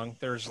 minutes long.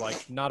 There's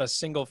like not a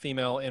single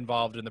female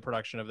involved in the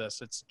production of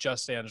this. It's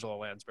just Angela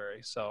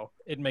Lansbury. So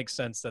it makes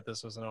sense that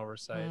this was an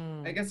oversight.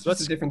 I guess that's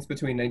the difference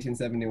between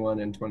 1971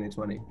 and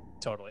 2020.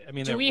 Totally. I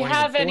mean, Do they we weren't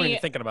have even any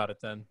thinking about it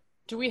then.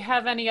 Do we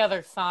have any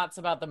other thoughts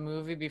about the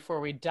movie before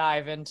we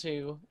dive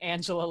into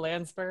Angela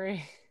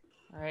Lansbury?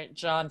 All right,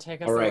 John,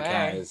 take us away. All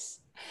right, guys.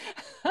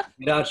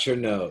 Get out your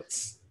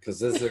notes. because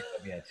this is going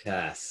to be a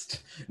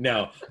test.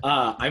 No,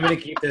 I'm going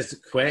to keep this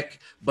quick,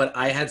 but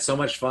I had so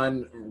much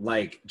fun,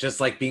 just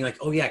being like,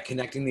 oh yeah,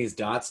 connecting these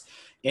dots.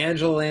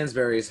 Angela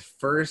Lansbury's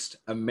first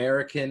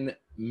American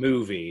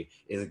movie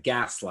is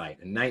Gaslight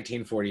in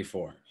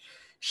 1944.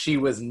 She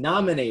was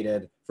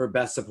nominated for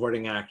Best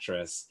Supporting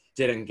Actress,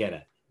 didn't get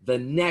it. The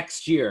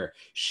next year,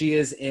 she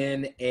is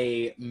in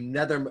a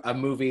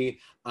movie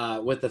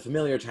with the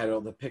familiar title,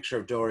 The Picture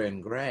of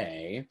Dorian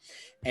Gray,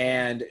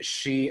 and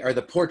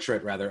the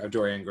portrait rather of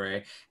Dorian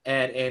Gray,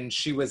 and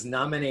she was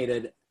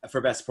nominated for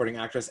Best Supporting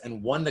Actress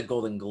and won the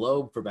Golden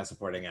Globe for Best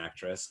Supporting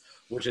Actress,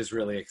 which is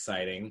really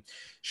exciting.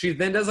 She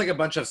then does a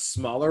bunch of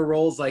smaller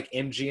roles, like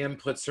MGM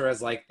puts her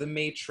as the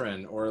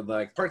matron, or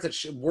parts that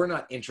were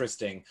not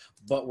interesting,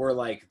 but were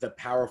the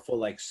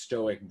powerful,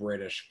 stoic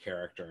British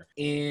character.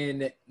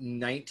 In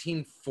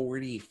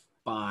 1945,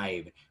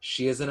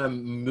 she is in a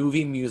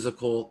movie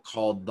musical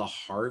called The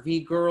Harvey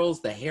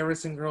Girls, The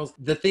Harrison Girls.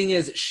 The thing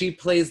is, she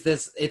plays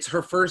it's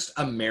her first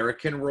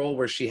American role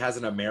where she has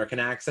an American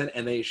accent,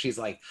 and she's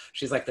like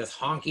this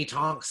honky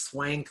tonk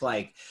swank,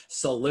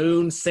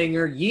 saloon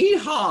singer,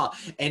 yeehaw!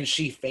 And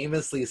she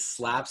famously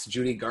slaps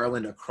Judy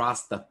Garland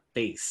across the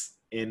face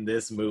in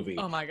this movie.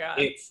 Oh my God.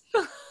 It's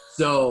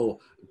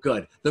so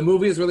good. The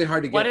movie is really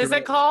hard to get What is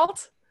it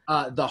called?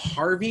 The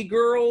Harvey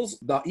Girls.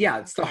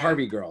 It's the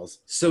Harvey Girls.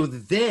 So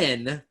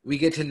then we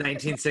get to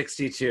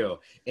 1962.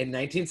 In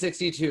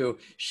 1962,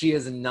 she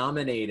is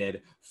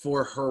nominated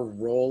for her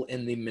role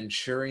in The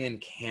Manchurian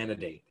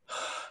Candidate.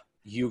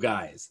 You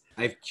guys,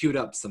 I've queued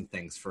up some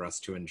things for us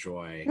to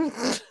enjoy.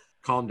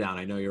 Calm down.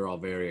 I know you're all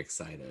very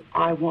excited.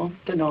 I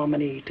want the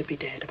nominee to be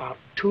dead about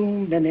 2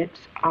 minutes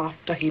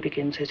after he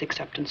begins his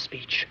acceptance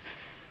speech,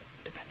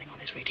 depending on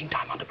his reading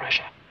time under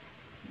pressure.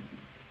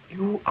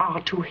 You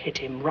are to hit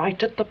him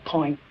right at the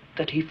point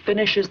that he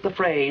finishes the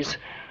phrase,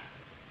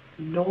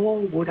 nor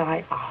would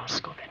I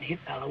ask of any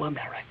fellow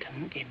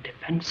American in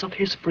defense of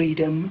his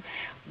freedom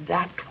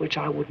that which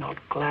I would not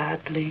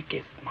gladly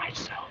give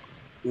myself.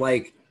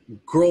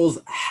 Girl's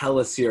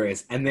hella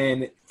serious. And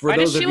then Why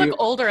does she look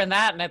older in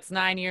that, and it's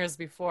 9 years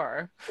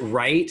before?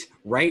 Right.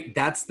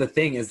 That's the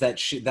thing, is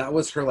that that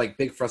was her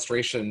big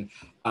frustration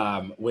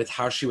with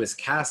how she was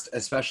cast,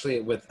 especially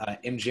with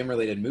MGM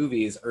related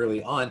movies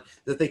early on,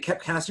 that they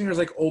kept casting her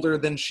as older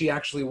than she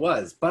actually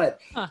was. But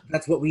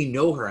that's what we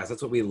know her as.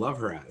 That's what we love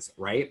her as,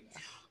 right?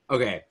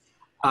 Okay.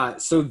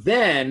 So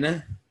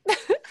then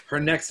her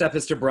next step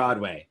is to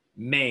Broadway.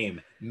 Mame.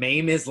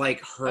 Mame is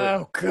her.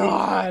 Oh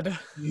God.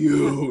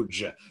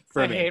 Huge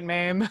for me. I hate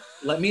Mame.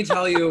 Let me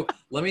tell you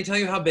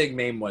how big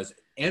Mame was.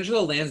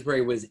 Angela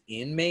Lansbury was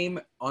in Mame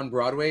on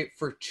Broadway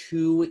for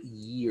 2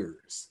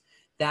 years.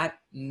 That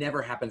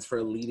never happens for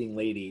a leading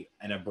lady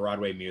in a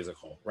Broadway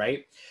musical,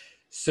 right?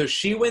 So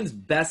she wins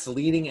Best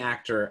Leading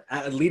Actress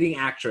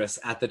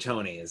at the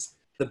Tonys.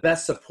 The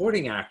Best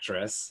Supporting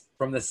Actress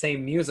from the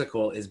same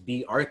musical is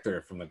Bea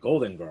Arthur from the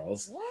Golden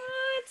Girls. What?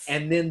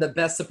 And then the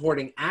Best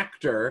Supporting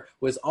Actor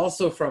was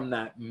also from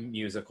that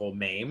musical,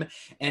 Mame,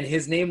 and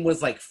his name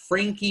was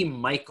Frankie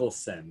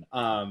Michelson,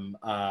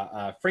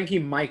 Frankie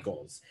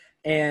Michaels,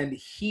 and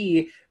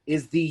he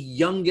is the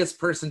youngest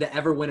person to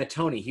ever win a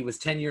Tony. He was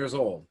 10 years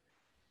old.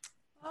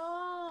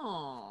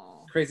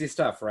 Oh. Crazy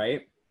stuff,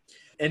 right?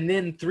 And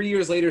then 3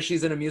 years later,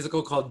 she's in a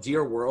musical called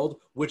Dear World,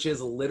 which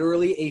is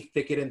literally a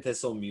Thicket and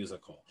Thistle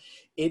musical.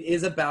 It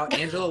is about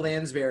Angela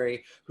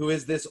Lansbury, who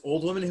is this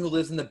old woman who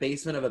lives in the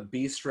basement of a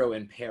bistro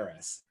in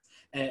Paris.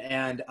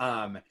 And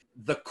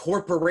the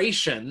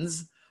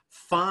corporations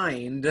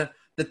find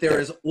that there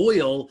is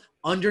oil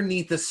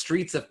underneath the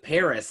streets of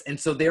Paris. And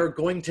so they're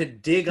going to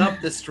dig up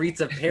the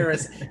streets of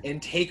Paris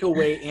and take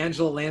away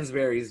Angela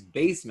Lansbury's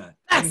basement.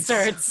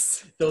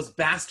 Bastards. Those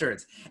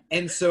bastards.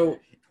 And so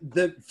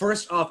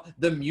first off,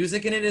 the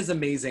music in it is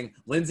amazing.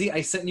 Lindsay,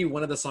 I sent you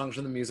one of the songs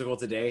from the musical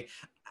today.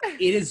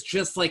 It is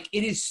just it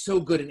is so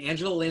good. And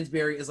Angela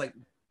Lansbury is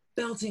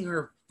belting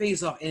her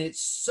face off, and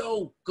it's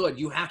so good.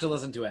 You have to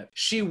listen to it.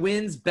 She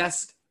wins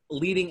Best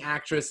Leading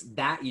Actress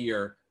that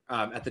year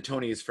at the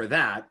Tonys for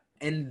that.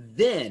 And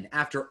then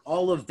after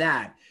all of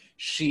that,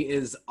 she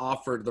is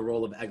offered the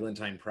role of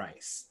Eglantine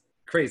Price.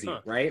 Crazy,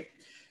 right?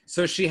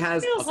 So she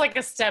has... Feels like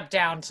a step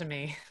down to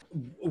me.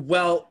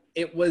 Well,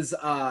 it was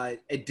a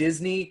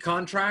Disney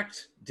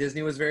contract.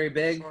 Disney was very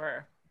big.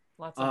 Sure.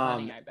 Lots of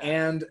money, I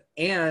bet.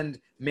 And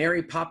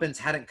Mary Poppins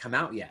hadn't come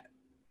out yet.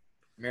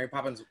 Mary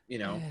Poppins,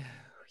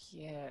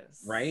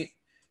 Yes. Right?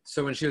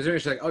 So when she was doing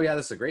it, she's oh yeah,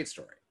 this is a great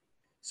story.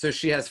 So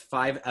she has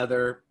 5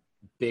 other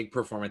big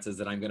performances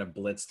that I'm going to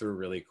blitz through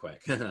really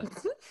quick.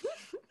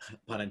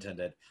 Pun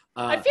intended.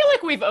 I feel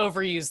like we've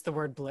overused the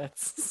word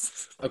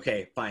blitz.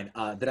 Okay, fine.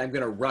 That I'm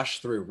going to rush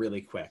through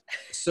really quick.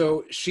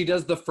 So she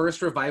does the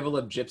first revival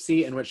of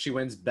Gypsy, in which she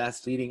wins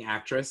Best Leading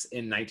Actress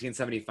in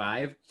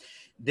 1975.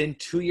 Then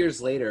 2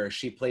 years later,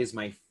 she plays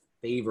my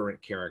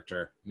favorite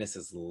character,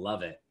 Mrs.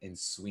 Lovett, in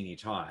Sweeney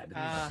Todd.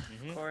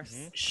 Of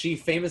course. She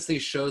famously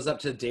shows up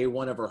to day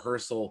 1 of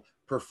rehearsal,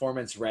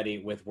 performance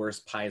ready, with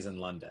Worst Pies in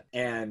London.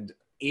 And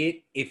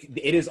it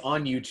is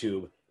on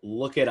YouTube.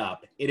 Look it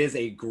up. It is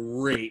a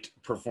great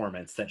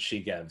performance that she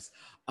gives.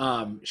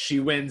 She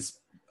wins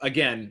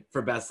again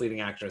for Best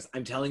Leading Actress.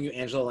 I'm telling you,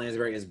 Angela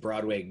Lansbury is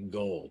Broadway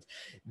gold.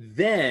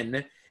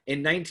 Then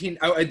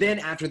then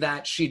after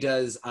that, she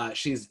does.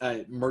 She's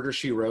Murder,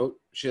 She Wrote.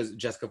 She has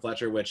Jessica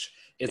Fletcher, which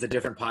is a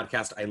different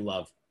podcast. I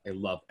love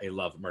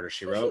Murder,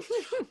 She Wrote.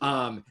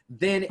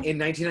 Then in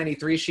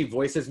 1993, she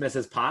voices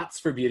Mrs. Potts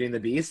for Beauty and the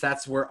Beast.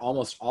 That's where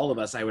almost all of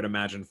us, I would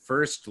imagine,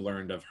 first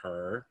learned of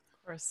her.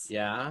 Of course.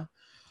 Yeah.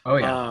 Oh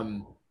yeah.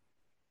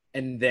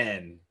 And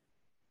then,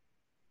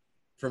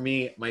 for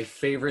me, my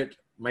favorite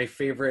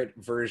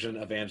version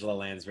of Angela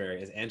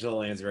Lansbury is Angela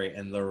Lansbury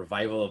and the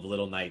revival of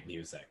Little Night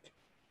Music.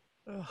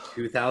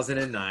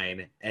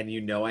 2009, and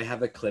you know I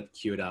have a clip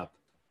queued up,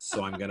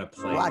 so I'm gonna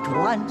play. What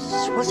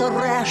once was a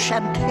rare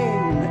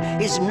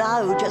champagne is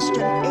now just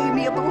an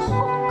amiable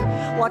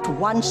hock. What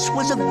once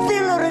was a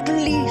villa at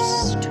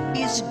least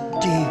is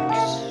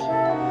digs.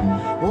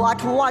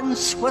 What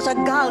once was a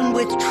gown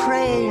with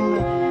train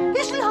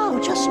is now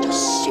just a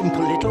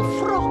simple little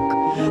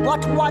frock.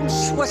 What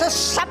once was a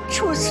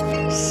sumptuous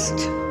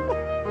feast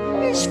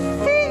is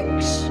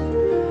figs.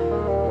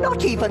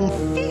 Not even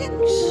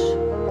figs.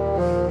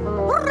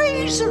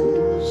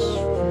 Raisins.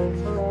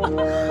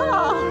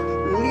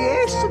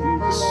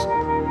 Liaisons.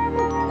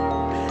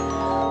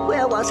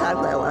 Where was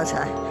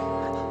I?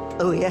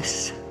 Oh,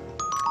 yes.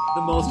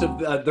 The most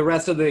of the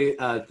rest of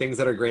the things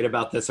that are great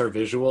about this are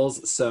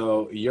visuals,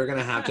 so you're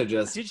gonna have to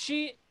just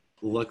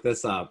look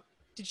this up.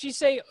 Did she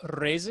say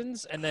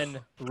raisins and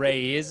then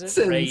raisins?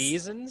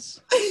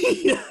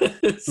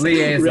 Yes.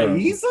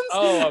 Liaisons.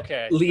 Oh,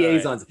 okay.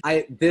 Liaisons.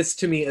 Right. This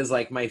to me is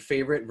like my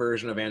favorite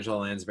version of Angela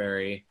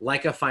Lansbury.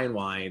 Like a fine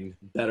wine,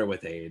 better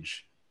with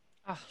age.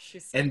 Oh,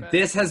 she's so and good.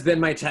 This has been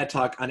my TED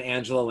Talk on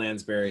Angela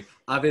Lansbury.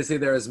 Obviously,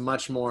 there is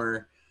much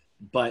more,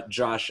 but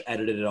Josh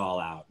edited it all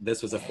out.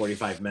 This was a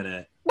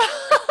 45-minute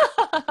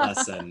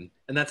lesson.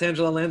 And that's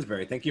Angela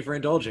Lansbury. Thank you for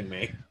indulging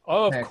me.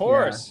 Oh, of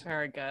course.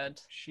 Very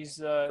good. She's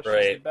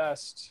the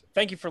best.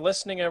 Thank you for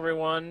listening,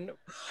 everyone.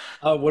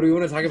 What do we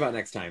want to talk about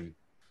next time?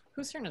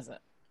 Whose turn is it?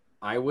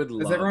 I would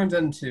love... Has everyone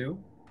done two?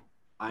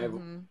 I've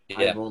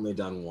only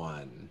done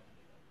one.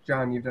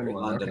 John, you've done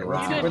one. London Okay.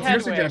 Road. What's your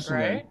suggestion,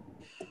 right?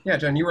 Yeah,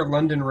 John, you were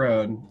London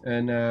Road.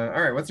 And all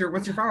right, what's your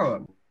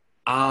follow-up?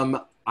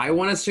 I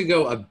want us to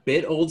go a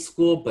bit old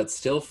school, but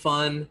still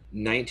fun.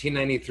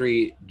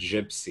 1993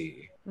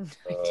 Gypsy.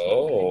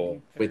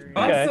 With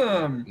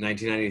awesome.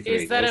 1993.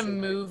 Is that a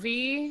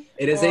movie?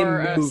 It is a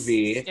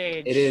movie.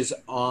 Stage? It is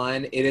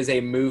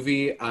a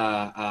movie.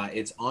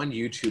 It's on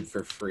YouTube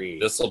for free.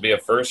 This will be a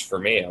first for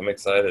me. I'm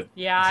excited.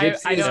 Yeah,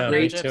 I don't know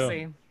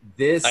Gypsy.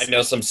 I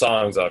know some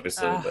songs,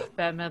 obviously. But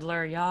Bette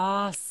Midler,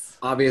 yes.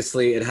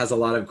 Obviously, it has a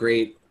lot of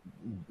great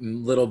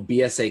little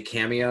BSA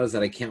cameos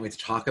that I can't wait to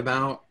talk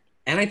about.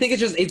 And I think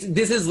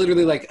this is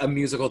literally like a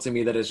musical to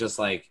me that is just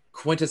like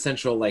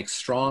quintessential, like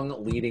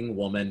strong leading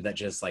woman that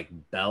just like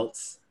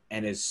belts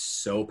and is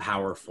so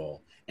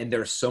powerful. And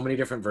there are so many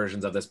different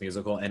versions of this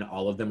musical and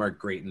all of them are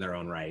great in their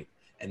own right.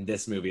 And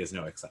this movie is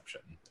no exception.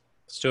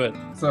 Let's do it.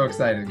 So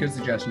excited. Good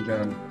suggestion,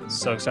 John.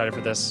 So excited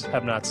for this.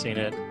 Have not seen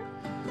it.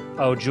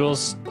 Oh,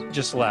 Jules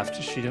just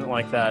left. She didn't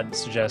like that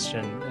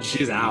suggestion.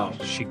 She's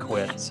out. She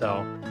quit.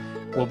 So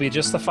we'll be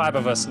just the five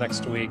of us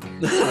next week.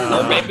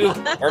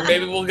 or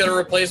maybe we'll get a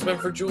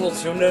replacement for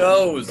Jules. Who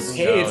knows?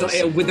 Hey,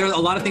 there's a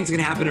lot of things that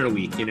can happen in a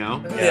week, you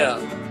know? Yeah.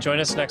 Join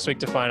us next week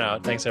to find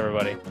out. Thanks,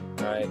 everybody.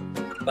 All right.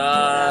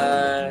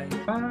 Bye.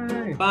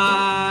 Bye.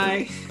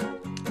 Bye.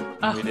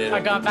 I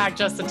got back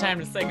just in time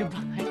to say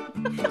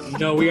goodbye.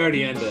 No, we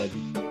already ended.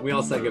 We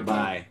all said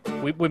goodbye.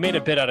 We made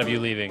a bit out of you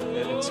leaving.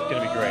 It's going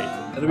to be great.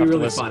 It'll be really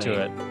listen funny.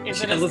 to it.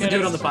 Is it Listen to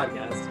it on the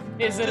podcast.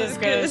 Is it as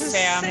good as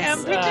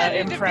Sam's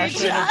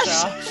impression of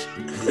Josh?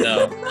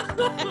 No.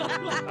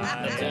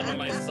 That's one of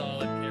my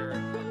solid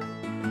characters.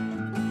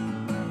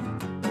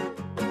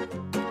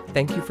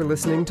 Thank you for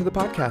listening to the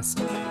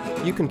podcast.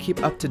 You can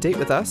keep up to date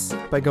with us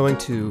by going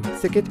to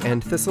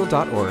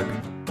thicketandthistle.org.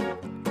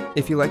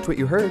 If you liked what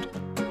you heard,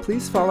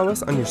 please follow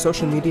us on your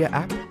social media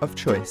app of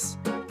choice.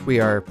 We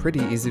are pretty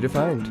easy to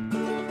find.